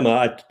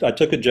Alabama, I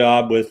took a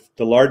job with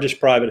the largest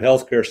private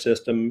healthcare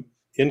system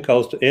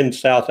in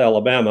South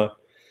Alabama,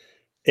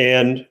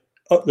 and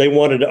they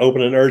wanted to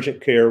open an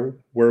urgent care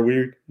where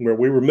we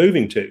were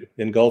moving to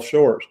in Gulf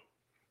Shores.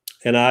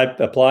 And I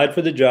applied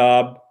for the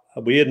job.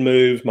 We had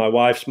moved. My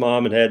wife's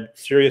mom had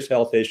serious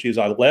health issues.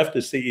 I left a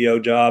CEO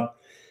job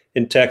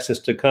in Texas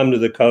to come to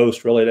the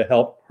coast really to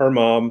help her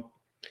mom.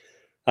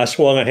 I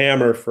swung a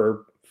hammer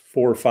for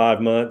 4 or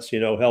 5 months,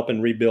 helping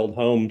rebuild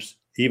homes,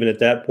 even at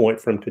that point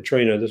from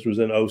Katrina. This was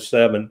in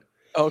 2007.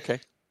 Okay.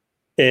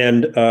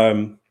 And,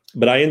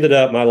 but I ended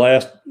up my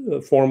last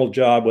formal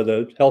job with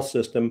a health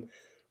system.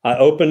 I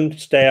opened,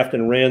 staffed,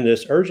 and ran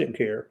this urgent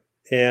care.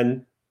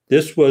 And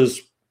this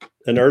was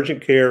an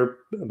urgent care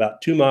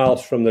about 2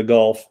 miles from the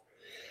Gulf.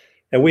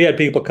 And we had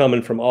people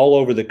coming from all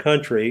over the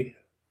country,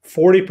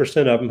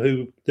 40% of them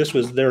who this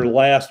was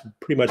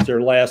pretty much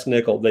their last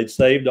nickel. They'd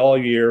saved all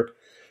year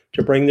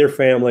to bring their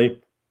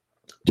family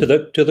to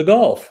the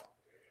Gulf.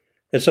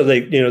 And so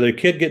their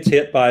kid gets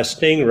hit by a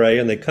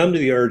stingray and they come to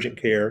the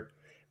urgent care.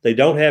 They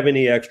don't have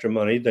any extra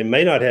money. They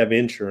may not have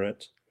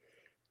insurance.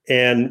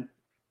 And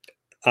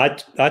I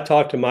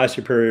talked to my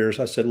superiors.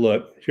 I said,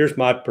 look, here's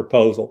my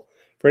proposal.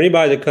 For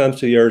anybody that comes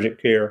to the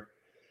urgent care,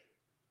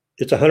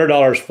 it's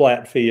 $100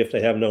 flat fee if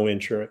they have no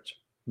insurance,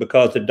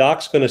 because the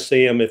doc's going to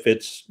see them if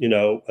it's,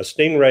 a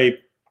stingray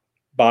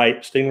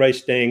bite, stingray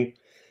sting,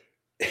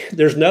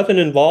 there's nothing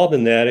involved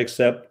in that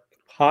except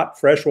hot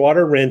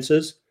freshwater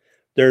rinses.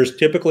 There's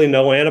typically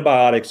no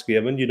antibiotics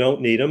given. You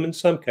don't need them. In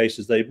some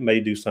cases, they may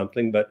do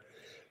something, but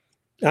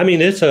I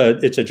mean, it's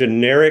a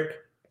generic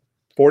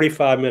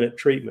 45-minute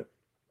treatment.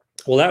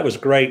 Well, that was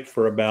great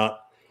for about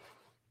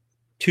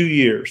 2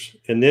 years.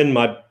 And then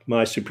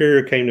my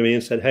superior came to me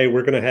and said, hey,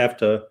 we're going to have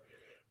to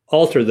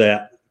alter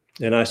that.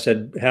 And I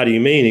said, how do you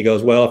mean? He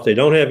goes, well, if they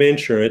don't have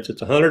insurance,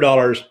 it's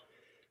 $100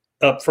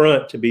 up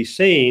front to be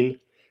seen.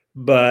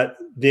 But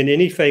then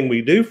anything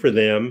we do for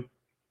them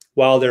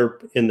while they're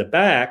in the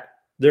back,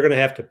 they're going to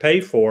have to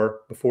pay for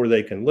before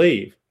they can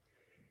leave.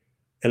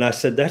 And I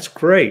said, that's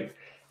great.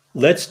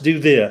 Let's do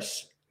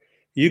this.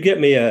 You get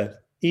me a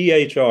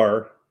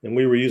EHR, and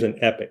we were using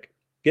Epic.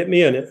 Get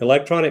me an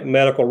electronic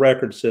medical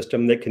record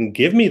system that can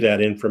give me that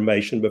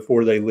information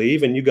before they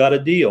leave, and you got a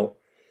deal.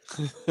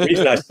 The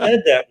reason I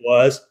said that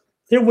was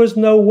there was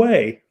no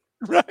way.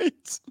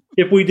 Right.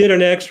 If we did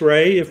an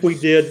X-ray, if we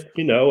did,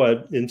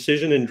 an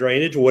incision and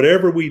drainage,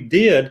 whatever we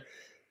did,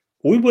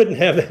 we wouldn't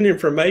have that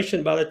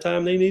information by the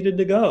time they needed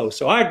to go.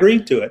 So I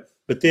agreed to it.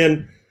 But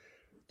then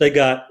they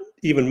got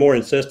even more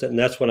insistent, and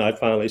that's when I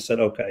finally said,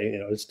 okay,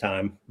 it's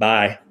time.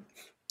 Bye. I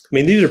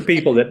mean, these are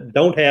people that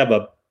don't have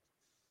a,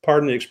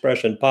 pardon the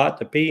expression, pot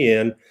to pee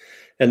in,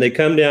 and they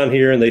come down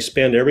here and they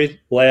spend every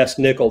last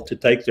nickel to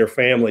take their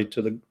family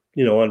to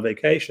the, on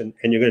vacation,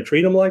 and you're going to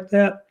treat them like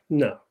that?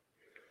 No.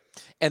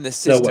 And the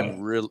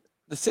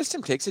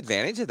system takes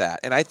advantage of that.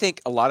 And I think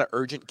a lot of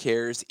urgent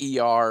cares,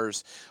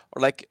 ERs,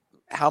 or like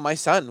how my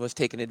son was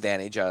taken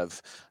advantage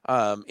of,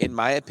 in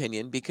my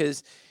opinion,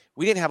 because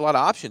we didn't have a lot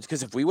of options.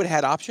 Because if we would have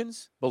had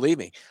options, believe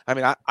me, I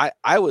mean,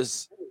 I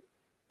was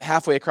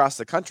halfway across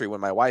the country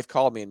when my wife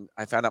called me and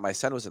I found out my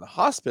son was in the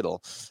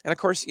hospital. And of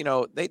course,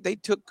 they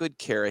took good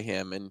care of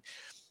him, and,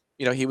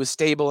 he was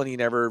stable and he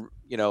never,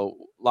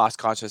 lost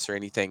consciousness or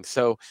anything.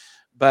 So,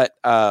 but,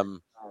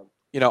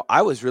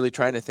 I was really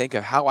trying to think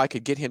of how I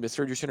could get him to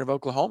Surgery Center of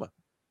Oklahoma,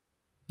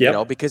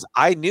 because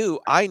I knew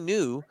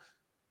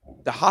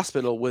the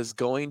hospital was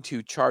going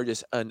to charge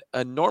us an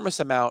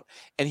enormous amount.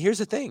 And here's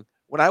the thing.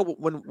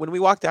 When we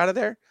walked out of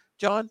there,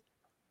 John,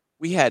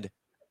 we had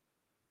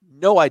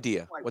no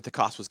idea what the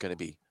cost was going to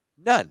be.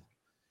 None.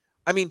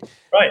 I mean,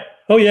 right.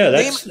 Oh yeah.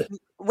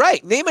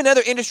 Name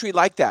another industry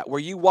like that, where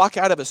you walk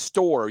out of a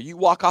store, or you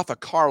walk off a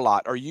car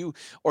lot, or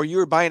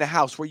you're buying a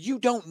house where you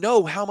don't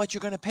know how much you're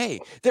going to pay.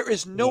 There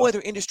is no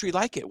other industry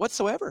like it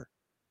whatsoever.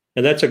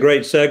 And that's a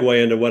great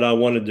segue into what I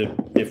wanted to,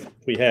 if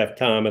we have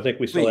time, I think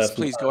we still have some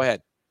Please time, go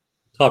ahead.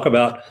 talk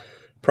about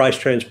price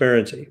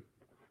transparency.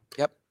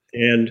 Yep.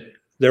 And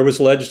there was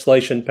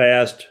legislation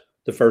passed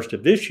the first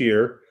of this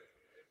year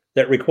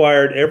that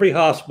required every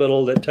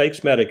hospital that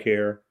takes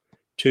Medicare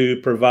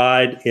to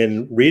provide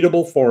in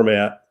readable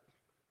format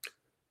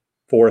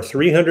for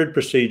 300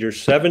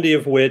 procedures, 70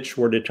 of which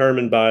were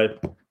determined by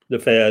the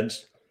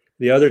feds.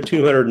 The other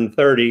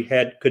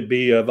 230 could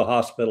be of a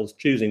hospital's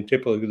choosing.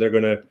 Typically,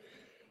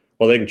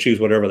 they can choose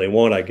whatever they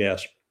want, I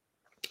guess.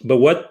 But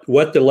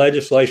what the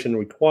legislation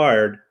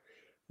required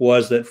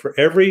was that for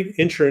every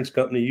insurance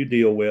company you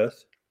deal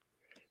with,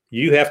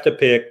 you have to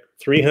pick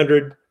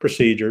 300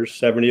 procedures,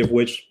 70 of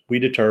which we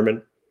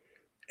determine,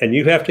 and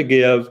you have to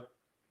give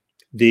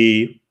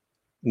the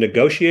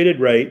negotiated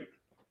rate,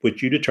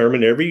 which you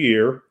determine every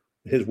year,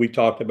 as we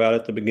talked about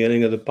at the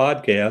beginning of the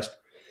podcast,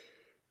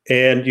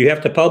 and you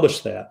have to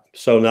publish that.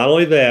 So not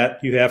only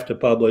that, you have to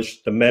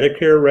publish the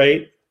Medicare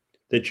rate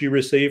that you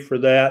receive for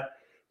that,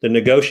 the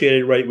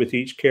negotiated rate with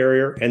each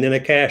carrier, and then a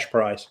cash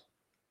price.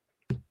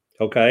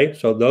 Okay,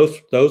 so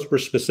those were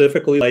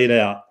specifically laid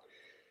out.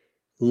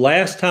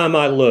 Last time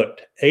I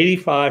looked,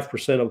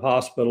 85% of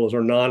hospitals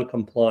are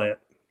non-compliant.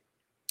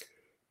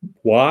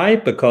 Why?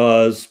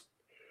 Because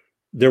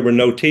there were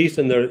no teeth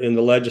in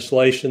the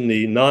legislation.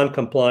 The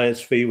non-compliance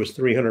fee was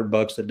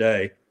 $300 a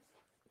day.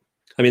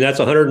 I mean, that's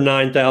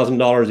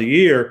 $109,000 a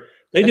year.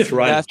 That's just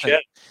write a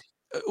check.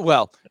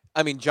 Well,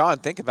 I mean, John,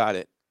 think about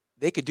it.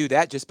 They could do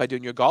that just by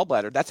doing your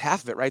gallbladder. That's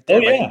half of it right there.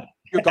 Oh, yeah. Right?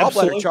 Your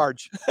gallbladder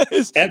charge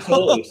is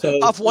absolutely so,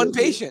 off one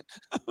patient.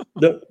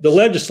 The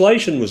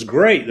legislation was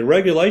great. The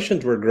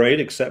regulations were great,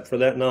 except for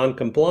that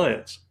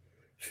non-compliance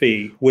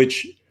fee,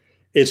 which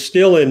is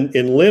still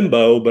in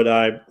limbo. But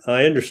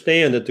I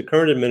understand that the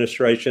current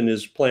administration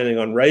is planning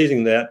on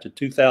raising that to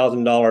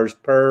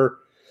 $2,000 per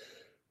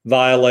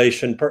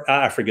violation.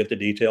 I forget the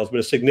details, but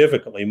it's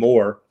significantly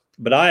more.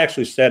 But I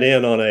actually sat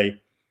in on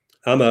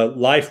I'm a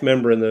life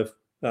member in the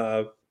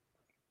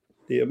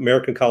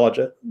American College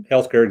of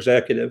Healthcare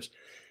Executives.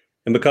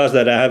 And because of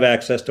that, I have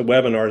access to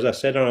webinars. I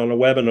sat on a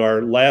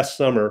webinar last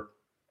summer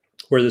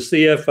where the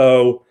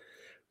CFO,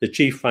 the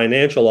chief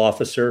financial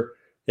officer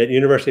at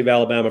University of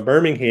Alabama,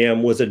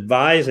 Birmingham, was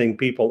advising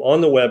people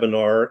on the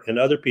webinar and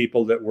other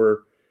people that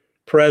were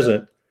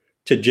present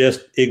to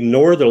just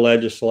ignore the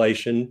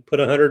legislation,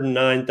 put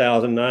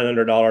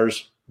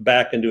 $109,900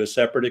 back into a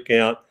separate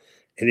account.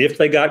 And if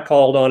they got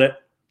called on it,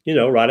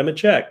 write them a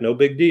check. No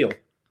big deal.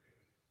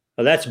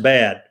 Now, that's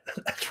bad.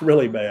 That's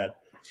really bad.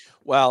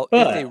 Well,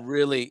 if they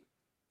really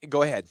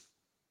go ahead.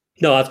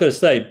 No, I was going to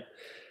say,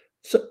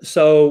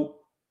 So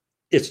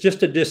it's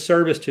just a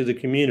disservice to the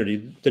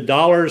community. The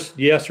dollars,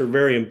 yes, are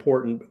very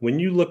important. When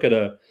you look at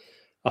a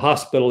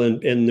hospital,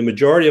 and the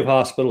majority of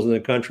hospitals in the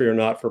country are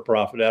not for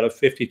profit. Out of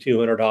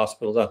 5,200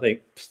 hospitals, I think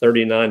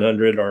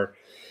 3,900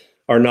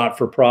 are not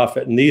for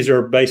profit. And these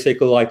are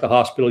basically like the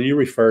hospital you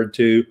referred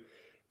to.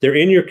 They're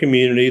in your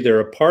community. They're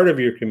a part of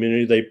your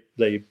community.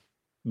 They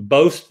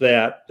boast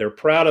that. They're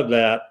proud of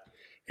that.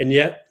 And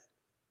yet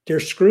they're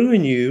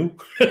screwing you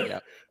Yeah,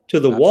 to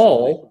the absolutely.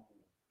 wall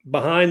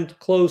behind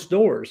closed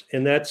doors.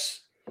 And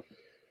that's,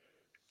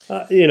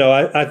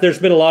 there's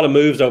been a lot of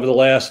moves over the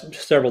last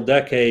several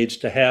decades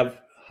to have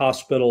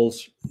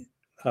hospitals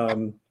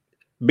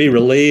be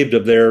relieved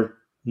of their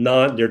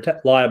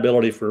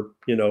liability for,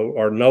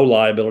 or no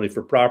liability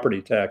for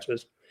property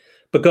taxes,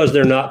 because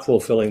they're not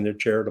fulfilling their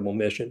charitable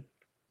mission.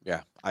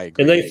 Yeah, I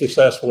agree. And they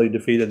successfully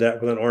defeated that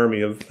with an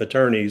army of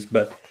attorneys.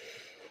 But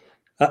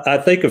I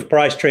think if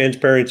price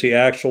transparency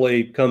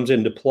actually comes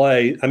into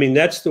play, I mean,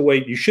 that's the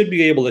way you should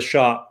be able to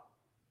shop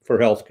for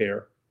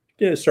healthcare.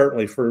 Yeah,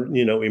 certainly for,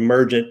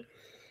 emergent,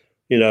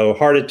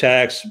 heart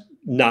attacks,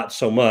 not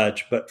so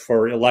much, but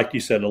for, like you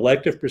said,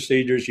 elective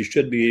procedures, you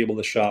should be able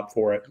to shop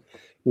for it.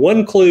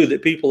 One clue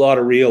that people ought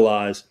to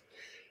realize,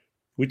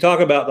 we talk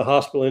about the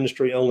hospital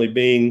industry only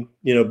being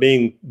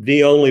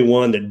the only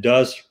one that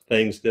does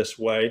things this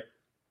way.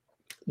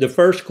 The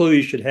first clue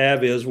you should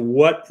have is,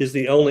 what is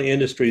the only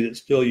industry that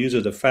still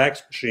uses a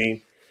fax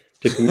machine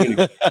to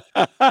communicate?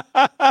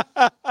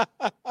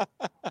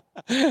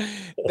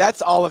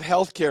 That's all of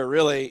healthcare,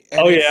 really.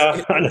 And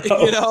I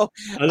know.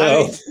 I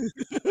know.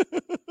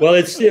 Well,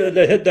 it's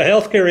the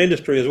healthcare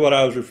industry is what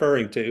I was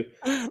referring to.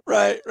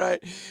 Right.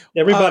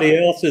 Everybody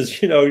else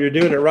is, you're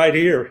doing it right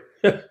here.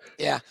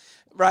 Yeah,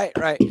 right.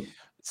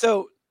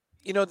 So,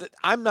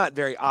 I'm not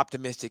very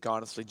optimistic,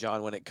 honestly,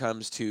 John, when it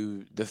comes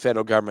to the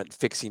federal government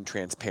fixing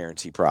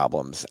transparency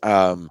problems.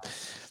 And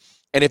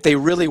if they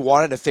really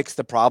wanted to fix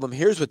the problem,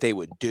 here's what they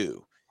would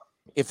do.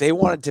 If they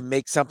wanted to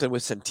make something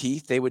with some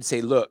teeth, they would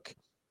say, look,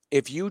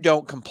 if you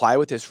don't comply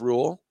with this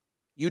rule,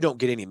 you don't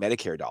get any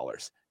Medicare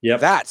dollars. Yep.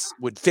 That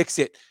would fix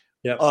it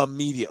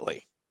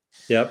immediately.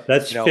 Yep.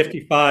 That's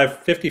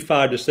 55 to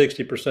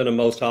 60% of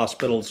most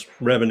hospitals'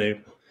 revenue.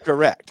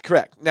 Correct.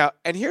 Now,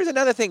 and here's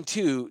another thing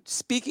too.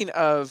 Speaking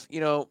of,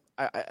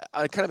 I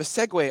kind of a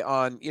segue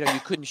on, you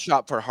couldn't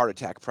shop for a heart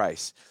attack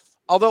price.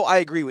 Although I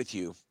agree with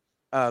you,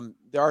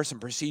 there are some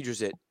procedures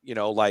that,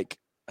 like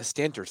a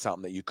stent or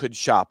something that you could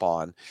shop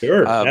on.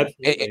 Sure,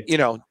 absolutely.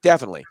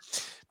 Definitely.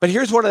 But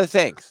here's one of the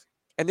things,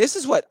 and this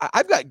is what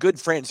I've got good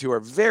friends who are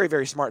very,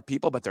 very smart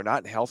people, but they're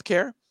not in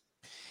healthcare.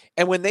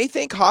 And when they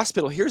think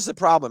hospital, here's the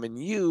problem.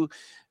 And you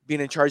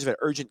being in charge of an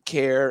urgent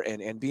care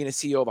and being a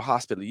CEO of a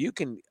hospital, you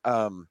can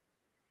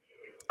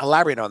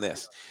elaborate on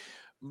this.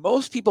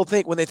 Most people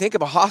think, when they think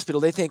of a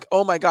hospital, they think,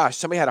 oh my gosh,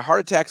 somebody had a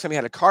heart attack, somebody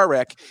had a car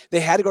wreck, they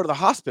had to go to the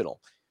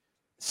hospital.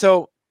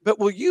 So, but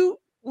will you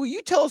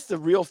tell us the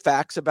real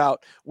facts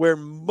about where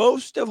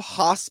most of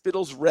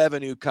hospitals'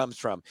 revenue comes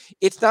from?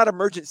 It's not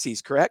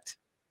emergencies, correct?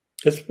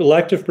 It's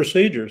elective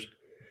procedures.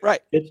 Right.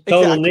 It's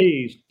total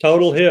knees,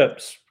 total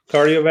hips,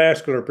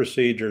 cardiovascular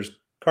procedures,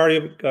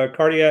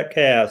 cardiac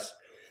casts,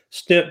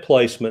 stent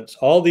placements,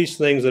 all these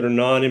things that are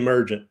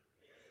non-emergent.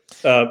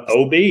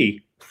 OB.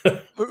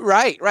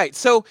 Right.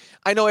 So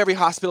I know every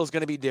hospital is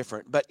going to be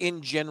different, but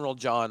in general,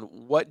 John,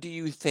 what do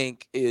you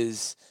think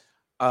is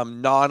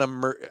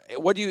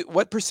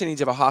what percentage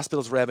of a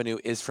hospital's revenue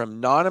is from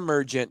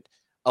non-emergent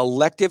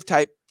elective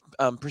type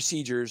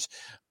procedures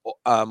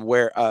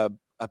where a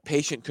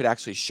patient could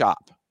actually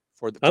shop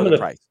for the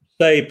price?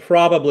 Say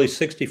probably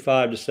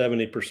 65 to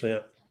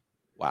 70%.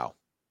 Wow.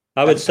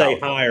 I would say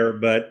higher,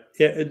 but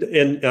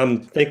and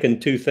I'm thinking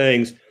two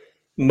things.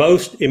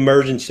 Most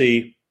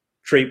emergency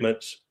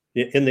treatments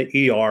in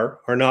the ER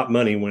are not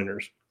money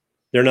winners.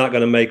 They're not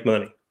going to make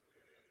money.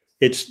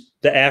 It's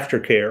the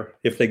aftercare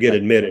if they get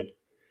admitted,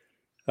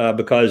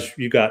 because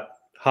you got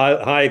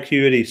high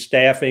acuity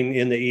staffing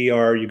in the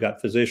ER. You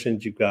got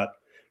physicians. You've got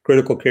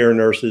critical care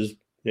nurses.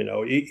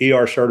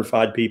 ER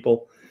certified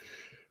people.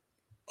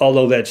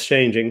 Although that's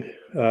changing.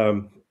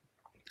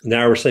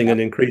 Now we're seeing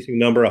an increasing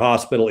number of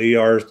hospital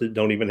ERs that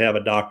don't even have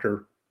a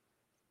doctor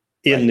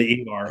in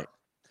the ER. Right.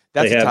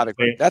 That's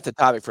a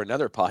topic for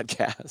another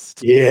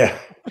podcast. Yeah.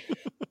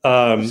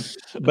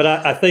 But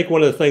I think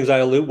one of the things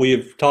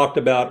we've talked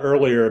about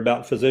earlier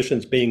about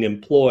physicians being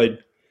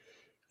employed,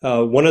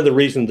 one of the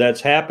reasons that's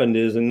happened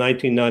is in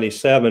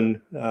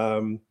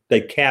 1997,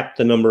 they capped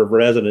the number of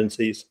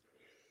residencies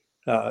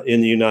in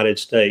the United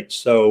States.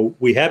 So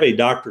we have a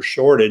doctor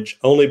shortage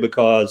only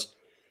because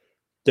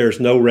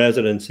there's no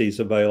residencies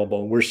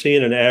available. We're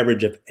seeing an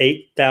average of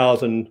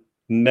 8,000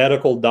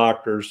 medical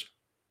doctors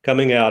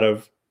coming out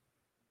of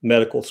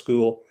medical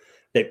school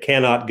that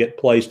cannot get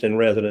placed in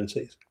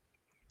residencies.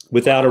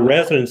 Without a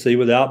residency,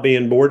 without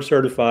being board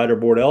certified or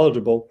board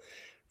eligible,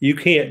 you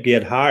can't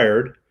get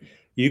hired.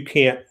 You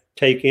can't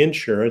take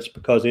insurance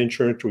because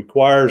insurance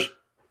requires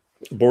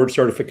board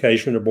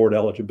certification or board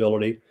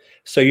eligibility.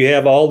 So you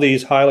have all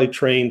these highly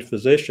trained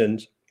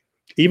physicians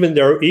even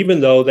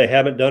though they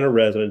haven't done a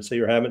residency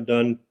or haven't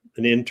done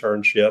an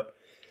internship,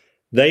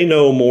 they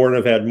know more and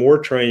have had more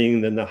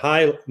training than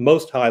the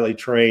most highly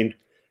trained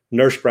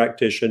nurse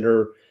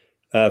practitioner,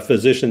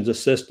 physician's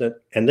assistant,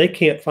 and they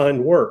can't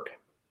find work.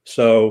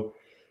 So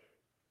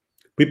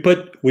we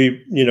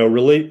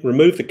really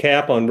remove the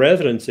cap on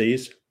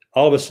residencies.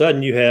 All of a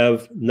sudden, you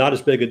have not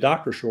as big a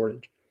doctor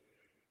shortage.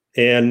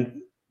 And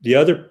the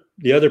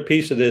other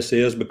piece of this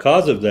is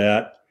because of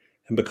that,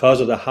 and because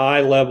of the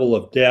high level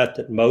of debt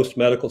that most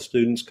medical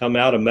students come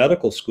out of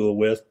medical school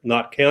with,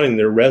 not counting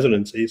their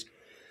residencies,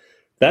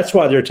 that's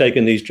why they're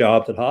taking these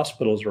jobs that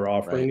hospitals are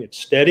offering. Right. It's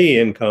steady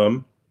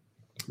income.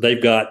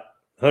 They've got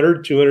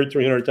 $100,000,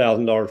 $200,000,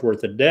 $300,000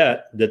 worth of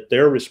debt that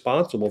they're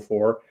responsible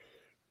for.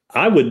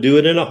 I would do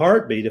it in a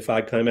heartbeat if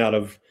I come out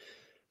of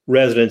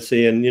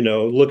residency and,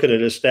 looking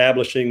at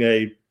establishing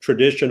a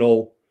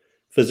traditional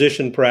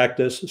physician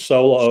practice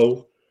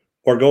solo,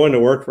 or going to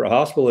work for a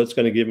hospital that's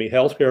going to give me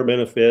healthcare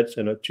benefits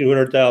and a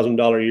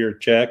 $200,000 a year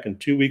check and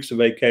 2 weeks of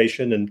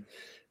vacation and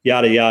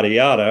yada, yada,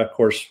 yada. Of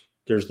course,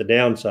 there's the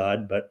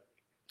downside, but.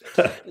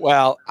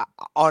 Well,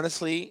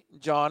 honestly,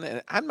 John,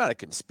 and I'm not a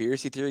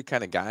conspiracy theory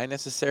kind of guy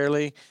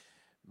necessarily,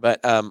 but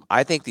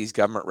I think these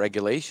government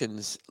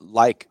regulations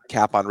like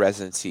cap on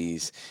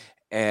residencies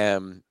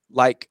and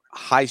like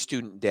high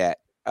student debt,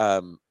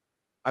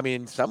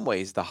 in some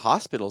ways, the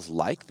hospitals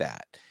like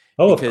that.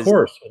 Oh, of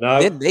course.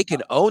 Then they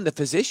can own the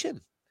physician.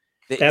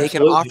 They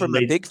can offer them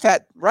a big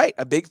fat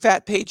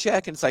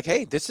paycheck. And it's like,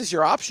 hey, this is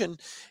your option.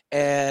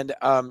 And,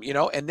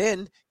 and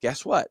then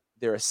guess what?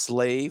 They're a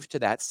slave to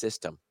that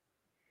system.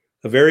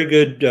 A very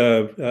good,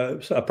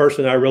 a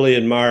person I really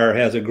admire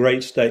has a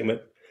great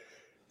statement.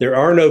 There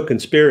are no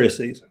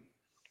conspiracies.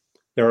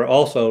 There are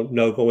also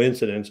no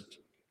coincidences.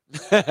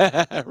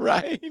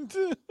 Right.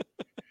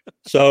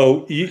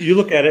 So you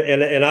look at it,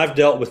 and I've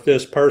dealt with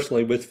this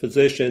personally with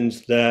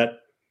physicians that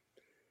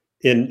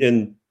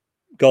in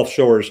Gulf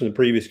Shores, in the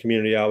previous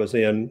community I was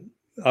in,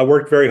 I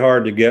worked very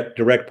hard to get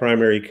direct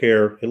primary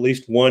care, at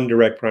least one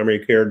direct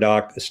primary care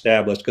doc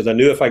established, because I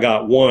knew if I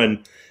got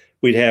one,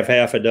 we'd have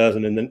half a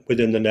dozen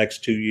within the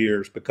next 2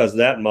 years, because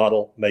that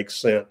model makes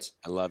sense.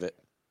 I love it.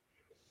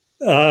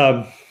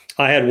 I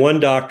had one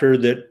doctor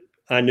that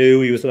I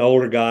knew, he was an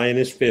older guy in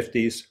his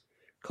 50s,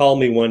 called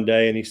me one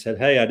day and he said,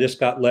 hey, I just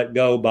got let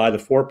go by the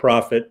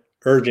for-profit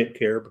urgent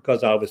care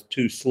because I was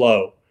too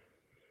slow.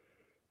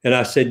 And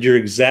I said, you're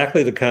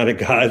exactly the kind of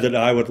guy that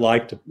I would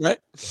like to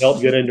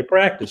help get into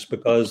practice,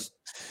 because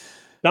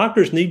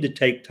doctors need to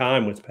take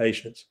time with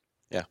patients.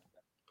 Yeah.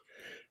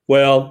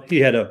 Well, he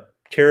had a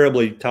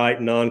terribly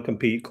tight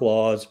non-compete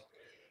clause.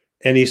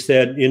 And he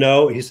said,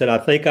 I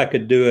think I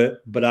could do it,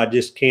 but I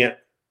just can't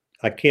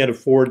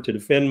afford to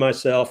defend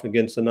myself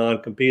against the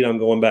non-compete. I'm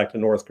going back to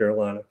North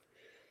Carolina.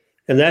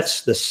 And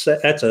that's a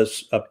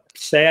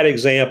sad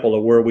example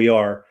of where we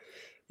are.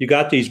 You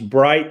got these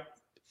bright,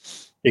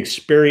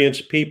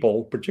 experienced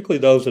people, particularly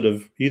those that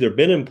have either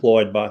been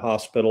employed by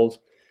hospitals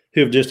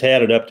who have just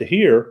had it up to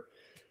here,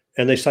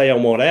 and they say, I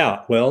want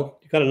out. Well,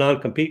 you got a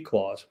non-compete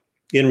clause.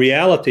 In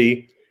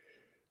reality,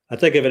 I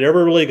think if it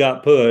ever really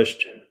got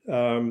pushed,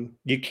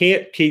 you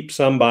can't keep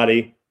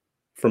somebody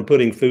from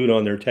putting food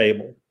on their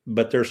table,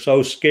 but they're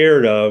so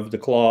scared of the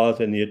clause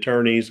and the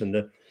attorneys and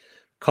the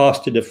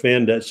cost to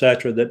defend, et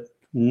cetera, that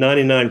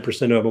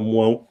 99% of them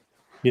won't,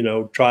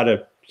 try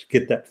to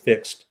get that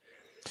fixed.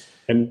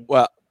 And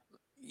well,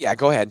 yeah,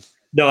 go ahead.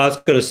 No, I was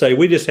going to say,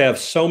 we just have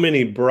so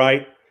many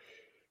bright,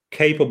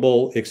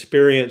 capable,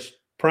 experienced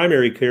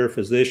primary care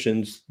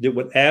physicians that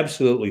would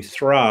absolutely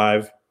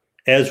thrive,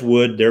 as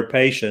would their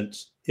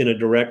patients, in a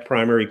direct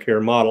primary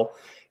care model.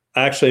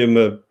 Actually, I'm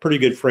a pretty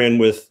good friend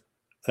with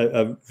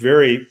a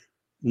very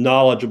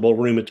knowledgeable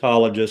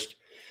rheumatologist.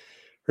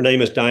 Her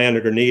name is Diana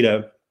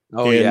Granita.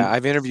 Oh, yeah,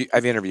 I've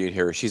interviewed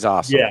her. She's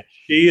awesome. Yeah,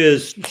 she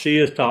is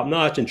top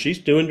notch, and she's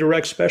doing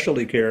direct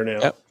specialty care now.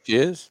 Yep, she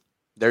is.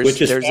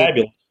 Which is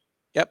fabulous.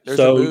 There's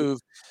a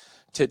move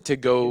to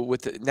go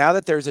with it. Now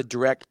that there's a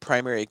direct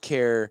primary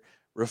care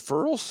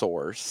referral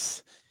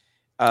source.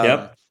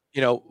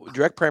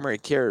 Direct primary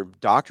care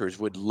doctors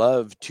would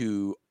love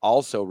to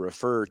also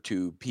refer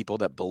to people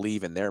that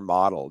believe in their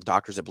model,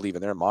 doctors that believe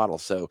in their model.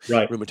 So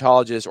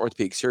rheumatologists,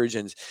 orthopedic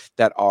surgeons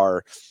that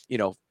are,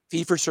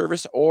 fee for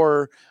service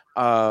or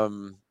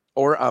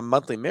a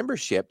monthly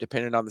membership,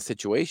 depending on the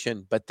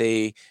situation, but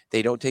they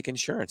don't take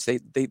insurance.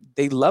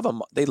 They love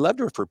them. They love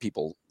to refer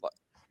people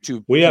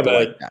to. We have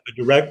a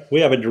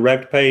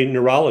direct pay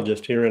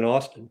neurologist here in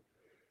Austin.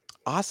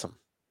 Awesome.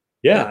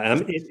 Yeah.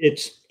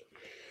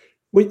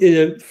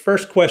 The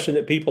first question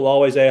that people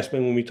always ask me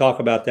when we talk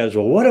about that is,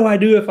 well, what do I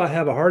do if I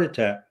have a heart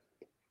attack?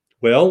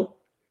 Well,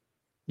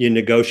 you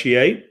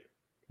negotiate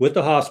with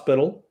the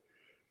hospital.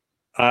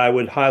 I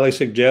would highly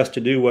suggest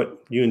to do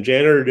what you and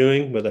Janet are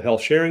doing with a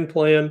health sharing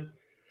plan.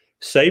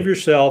 Save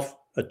yourself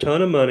a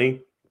ton of money,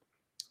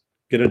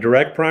 get a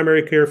direct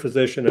primary care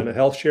physician and a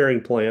health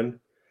sharing plan.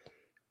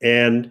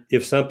 And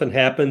if something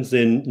happens,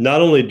 then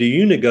not only do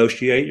you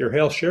negotiate, your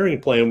health sharing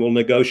plan will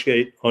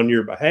negotiate on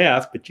your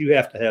behalf, but you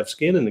have to have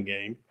skin in the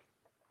game.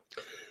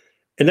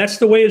 And that's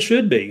the way it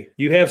should be.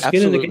 You have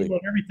skin in the Absolutely. game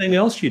on everything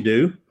else you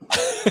do.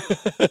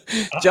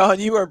 John,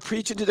 you are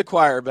preaching to the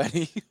choir,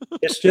 buddy.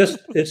 It's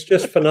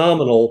just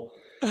phenomenal.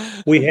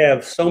 We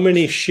have so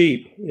many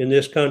sheep in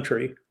this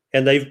country,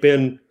 and they've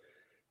been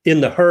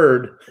in the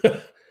herd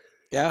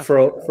Yeah.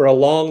 for a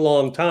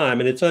long time.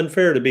 And it's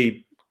unfair to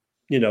be,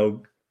 you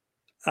know,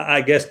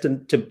 I guess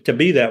to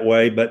be that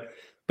way, but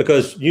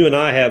because you and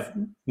I have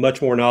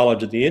much more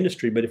knowledge of the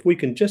industry, but if we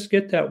can just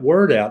get that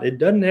word out, it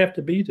doesn't have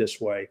to be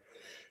this way.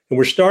 And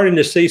we're starting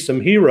to see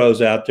some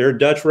heroes out there.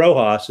 Dutch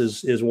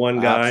Rojas is one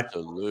guy.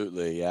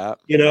 Absolutely, yeah.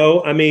 You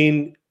know, I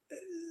mean,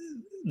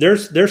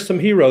 there's some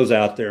heroes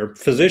out there,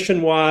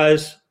 physician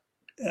wise,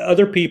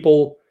 other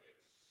people.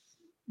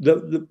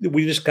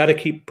 We just got to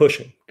keep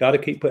pushing. Got to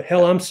keep put.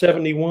 Hell, I'm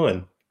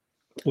 71.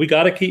 We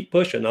got to keep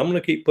pushing. I'm going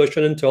to keep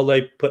pushing until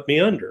they put me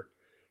under,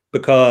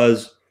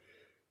 because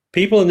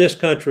people in this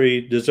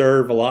country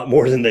deserve a lot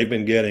more than they've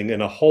been getting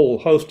in a whole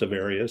host of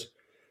areas.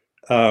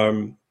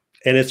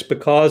 And it's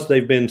because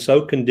they've been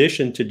so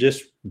conditioned to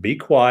just be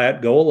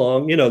quiet, go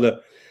along. You know,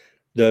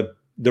 the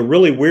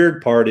really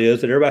weird part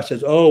is that everybody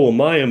says, oh, well,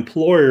 my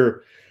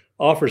employer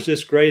offers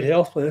this great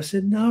health plan. I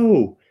said,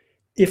 no,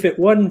 if it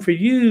wasn't for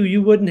you,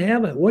 you wouldn't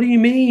have it. What do you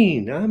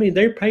mean? I mean,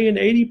 they're paying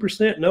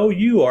 80%. No,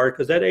 you are,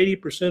 because that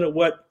 80% of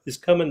what is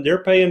coming,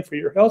 they're paying for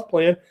your health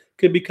plan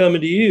could be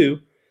coming to you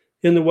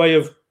in the way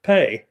of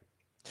pay.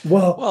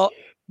 Well,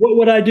 what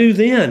would I do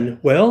then?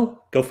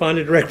 Well, go find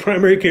a direct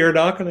primary care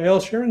doc and a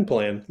health sharing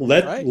plan.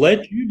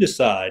 Let you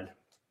decide.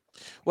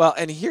 Well,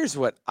 and here's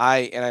what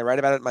I write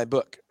about it in my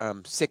book,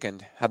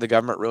 Sickened, How the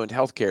Government Ruined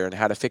Healthcare and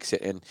How to Fix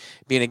It. And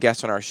being a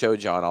guest on our show,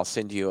 John, I'll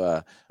send you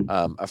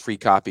a free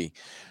copy.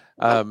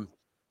 And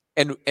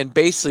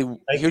basically,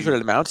 here's what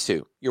it amounts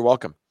to. You're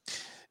welcome.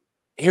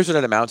 Here's what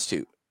it amounts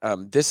to.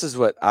 This is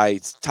what I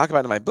talk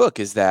about in my book,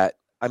 is that,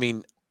 I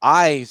mean,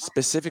 I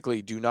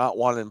specifically do not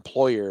want an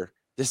employer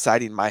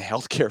deciding my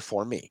healthcare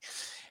for me.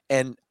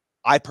 And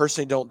I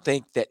personally don't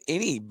think that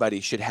anybody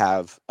should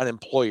have an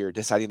employer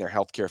deciding their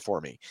healthcare for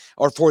me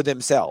or for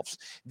themselves.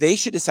 They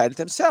should decide it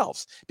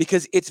themselves,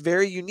 because it's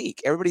very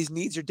unique. Everybody's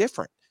needs are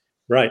different.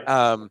 Right.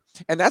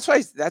 And that's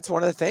why, that's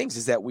one of the things,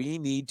 is that we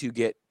need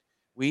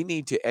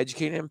to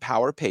educate and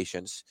empower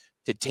patients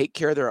to take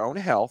care of their own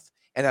health.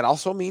 And that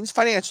also means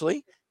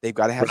financially, they've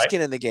got to have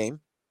skin in the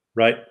game.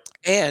 Right.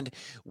 And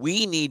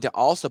we need to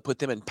also put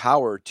them in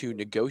power to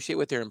negotiate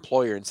with their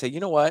employer and say, you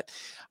know what,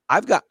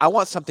 I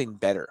want something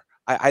better.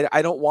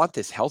 I don't want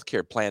this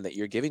healthcare plan that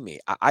you're giving me.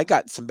 I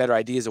got some better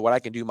ideas of what I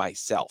can do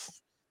myself.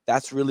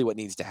 That's really what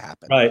needs to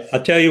happen. Right.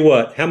 I'll tell you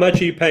what, how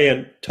much are you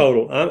paying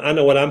total? I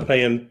know what I'm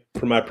paying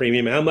for my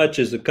premium. How much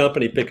is the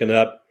company picking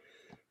up?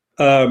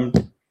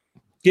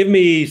 Give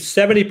me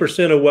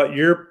 70% of what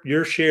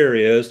your share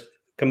is,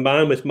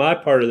 combined with my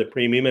part of the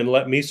premium, and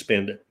let me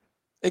spend it.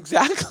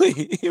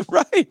 Exactly.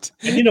 Right.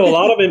 And, you know, a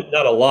lot of them,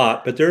 not a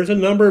lot, but there's a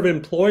number of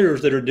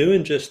employers that are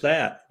doing just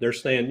that. They're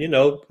saying, you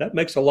know, that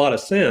makes a lot of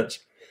sense.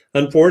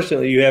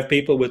 Unfortunately, you have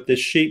people with this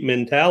sheep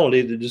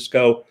mentality that just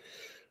go,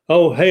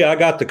 oh, hey, I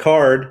got the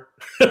card.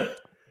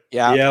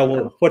 Yeah. Yeah.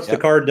 Well, what's the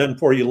card done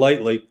for you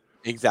lately?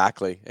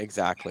 Exactly.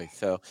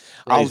 So Crazy.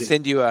 I'll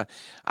send you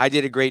I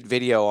did a great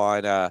video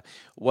on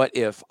what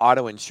if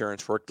auto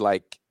insurance worked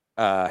like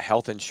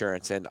health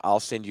insurance, and I'll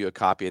send you a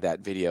copy of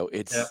that video.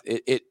 It's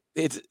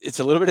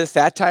a little bit of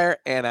satire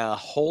and a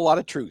whole lot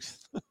of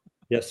truth.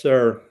 Yes,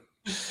 sir.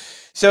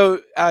 So,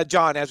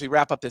 John, as we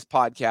wrap up this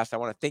podcast, I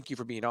want to thank you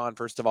for being on,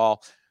 first of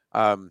all.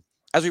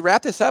 As we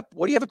wrap this up,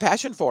 what do you have a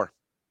passion for?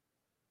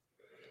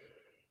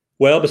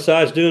 Well,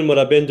 besides doing what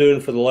I've been doing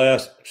for the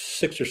last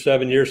 6 or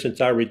 7 years since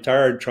I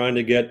retired, trying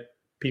to get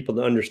people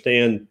to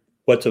understand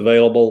what's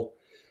available.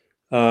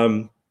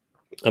 I'm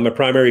a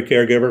primary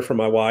caregiver for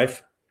my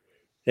wife,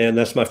 and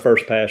that's my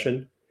first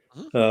passion.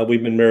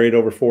 We've been married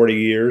over 40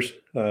 years.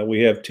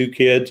 We have 2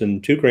 kids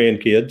and 2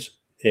 grandkids.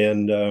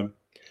 And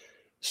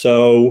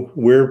so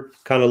we're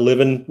kind of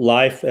living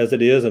life as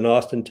it is in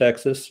Austin,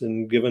 Texas.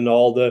 And given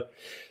all the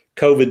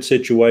COVID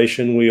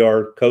situation, we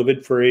are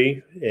COVID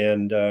free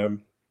and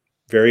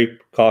very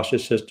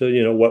cautious as to,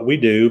 you know, what we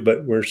do,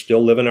 but we're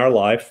still living our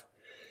life.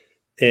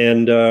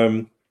 And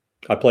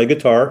I play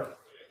guitar,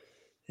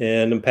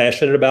 and I'm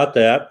passionate about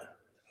that.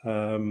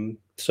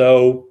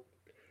 So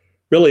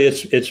really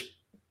it's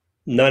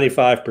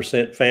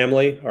 95%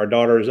 family. Our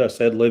daughter, as I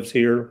said, lives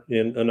here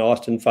in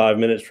Austin, 5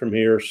 minutes from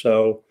here.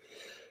 So,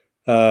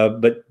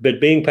 but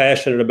being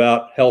passionate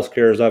about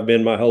healthcare, as I've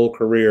been my whole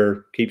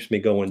career, keeps me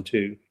going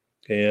too.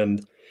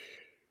 And,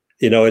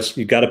 you know,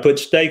 you got to put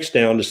stakes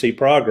down to see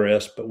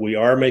progress, but we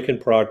are making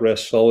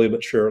progress slowly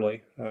but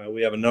surely.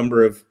 We have a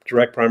number of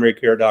direct primary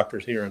care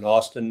doctors here in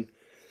Austin.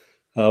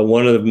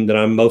 One of them that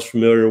I'm most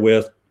familiar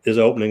with is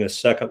opening a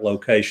second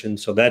location.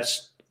 So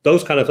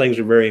those kind of things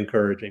are very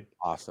encouraging.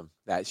 Awesome.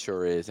 That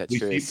sure is.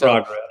 We see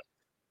progress.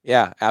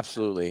 Yeah,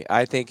 absolutely.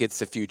 I think it's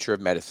the future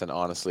of medicine.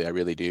 Honestly, I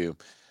really do.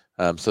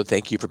 So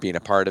thank you for being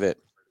a part of it.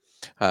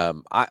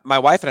 My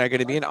wife and I are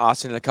going to be in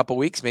Austin in a couple of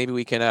weeks. Maybe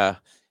we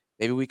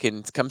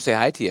can come say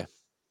hi to you.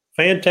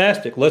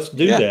 Fantastic. Let's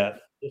do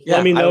that.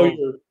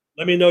 Let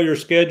let me know your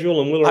schedule,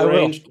 and we'll I will.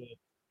 arrange to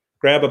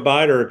grab a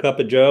bite or a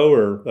cup of Joe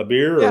or a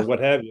beer or Yeah. what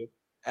have you.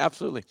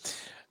 Absolutely.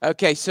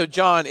 Okay, so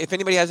John, if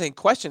anybody has any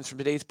questions from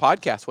today's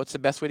podcast, what's the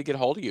best way to get a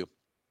hold of you?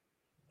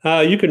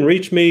 You can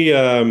reach me,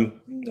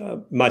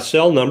 my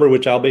cell number,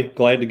 which I'll be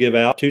glad to give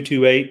out,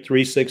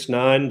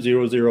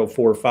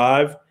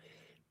 228-369-0045.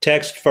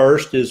 Text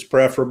first is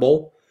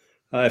preferable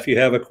if you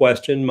have a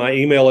question. My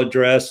email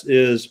address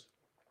is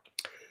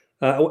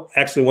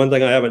actually one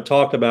thing I haven't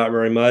talked about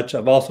very much.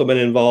 I've also been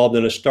involved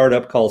in a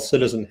startup called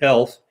Citizen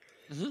Health.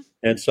 Mm-hmm.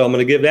 And so I'm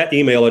going to give that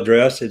email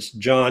address. It's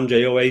John,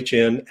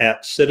 John,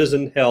 at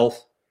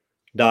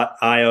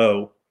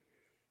citizenhealth.io.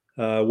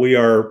 We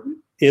are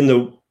in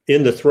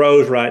the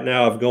throes right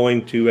now of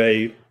going to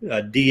a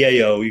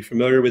DAO. Are you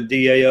familiar with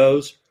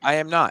DAOs? I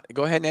am not.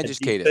 Go ahead and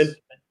educate us.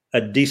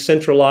 A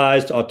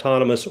decentralized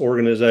autonomous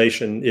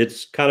organization.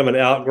 It's kind of an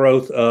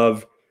outgrowth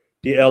of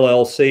the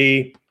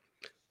LLC,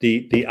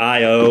 the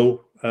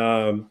IO,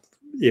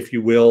 if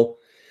you will.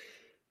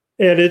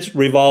 And it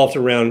revolves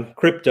around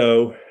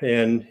crypto.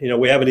 And,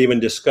 we haven't even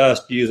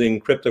discussed using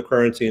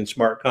cryptocurrency and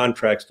smart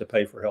contracts to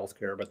pay for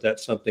healthcare, but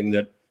that's something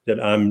that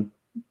I'm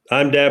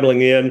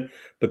dabbling in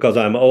because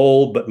I'm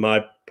old, but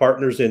my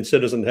partners in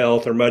Citizen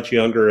Health are much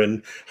younger,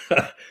 and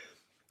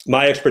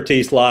my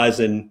expertise lies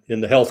in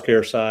the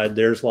healthcare side.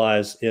 Theirs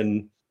lies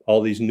in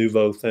all these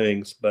nouveau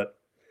things, but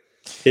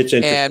it's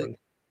interesting.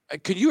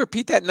 And could you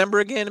repeat that number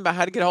again about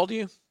how to get a hold of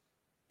you?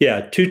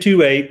 Yeah,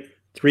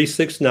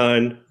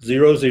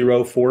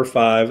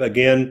 228-369-0045.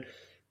 Again,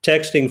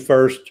 texting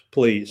first,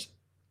 please.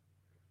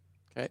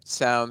 Okay,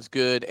 sounds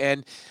good.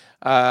 And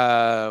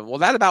well,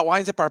 that about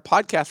winds up our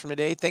podcast from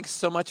today. Thanks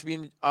so much for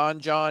being on,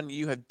 John.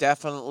 You have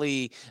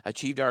definitely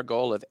achieved our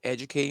goal of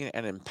educating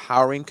and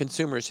empowering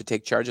consumers to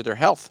take charge of their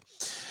health.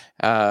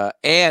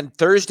 And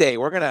Thursday,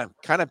 we're going to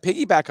kind of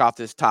piggyback off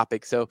this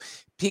topic. So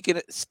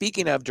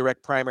speaking of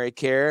direct primary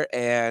care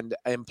and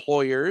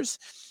employers,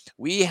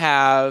 we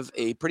have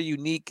a pretty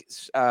unique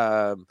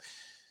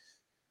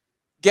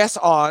guest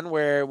on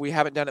where we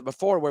haven't done it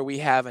before, where we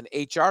have an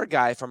HR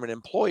guy from an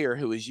employer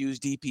who has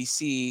used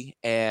DPC,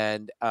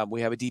 and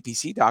we have a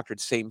DPC doctor at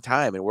the same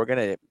time. And we're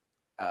going to,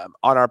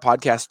 on our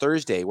podcast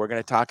Thursday, we're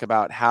going to talk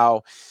about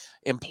how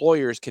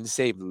employers can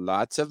save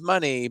lots of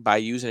money by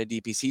using a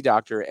DPC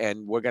doctor,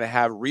 and we're going to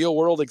have real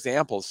world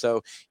examples.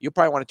 So you'll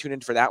probably want to tune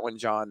in for that one,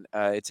 John.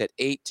 It's at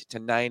 8 to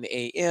 9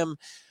 a.m.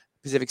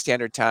 Pacific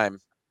Standard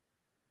Time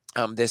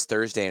this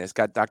Thursday, and it's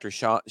got Dr.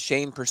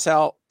 Shane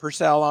Purcell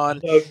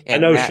on. I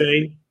know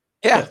Shane.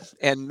 Yeah,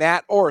 and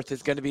Matt Orth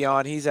is going to be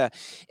on. He's a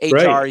HR.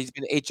 Great. He's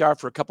been HR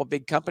for a couple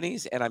big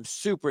companies, and I'm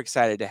super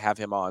excited to have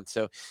him on.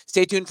 So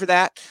stay tuned for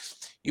that.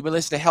 You've been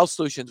listening to Health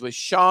Solutions with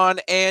Sean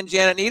and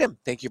Janet Needham.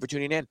 Thank you for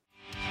tuning in.